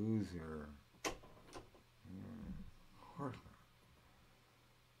loser. Of course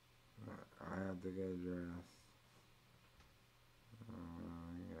not. I have to get dressed. I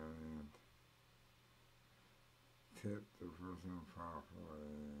got it. Tip the person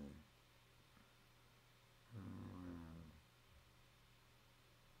properly.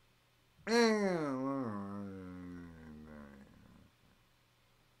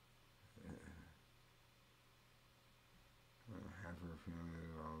 Half her family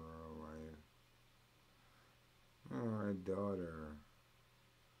is all her life. Oh, my daughter.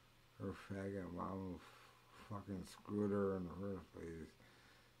 Her faggot mom fucking screwed her in the first place.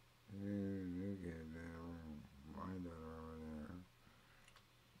 You get there. My daughter over there.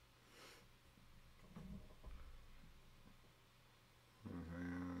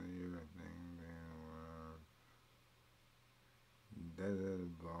 Your thing down. That is a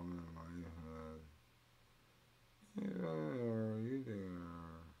bomb in my head. You do.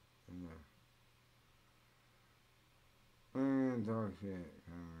 Yeah. I'm gonna talk shit.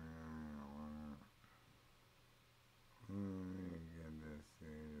 Get this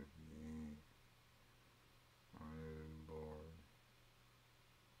seriously. I'm bored.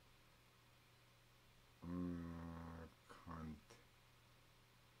 Cunt.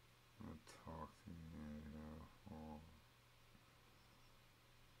 I'll talk to you.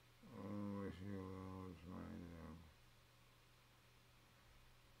 Wish you well, try to.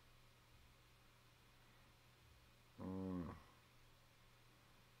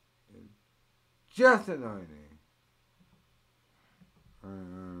 Just annoying.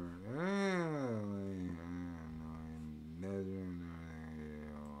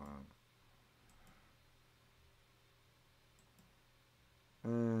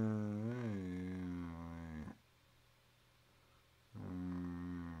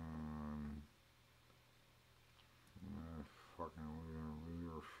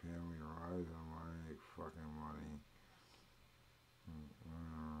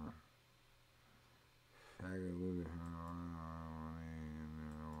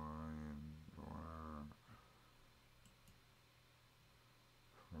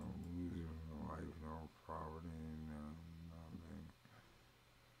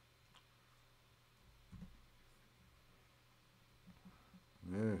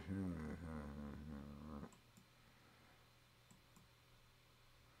 Oh,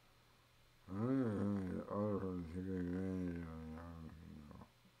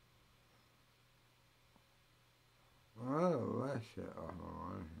 that shit.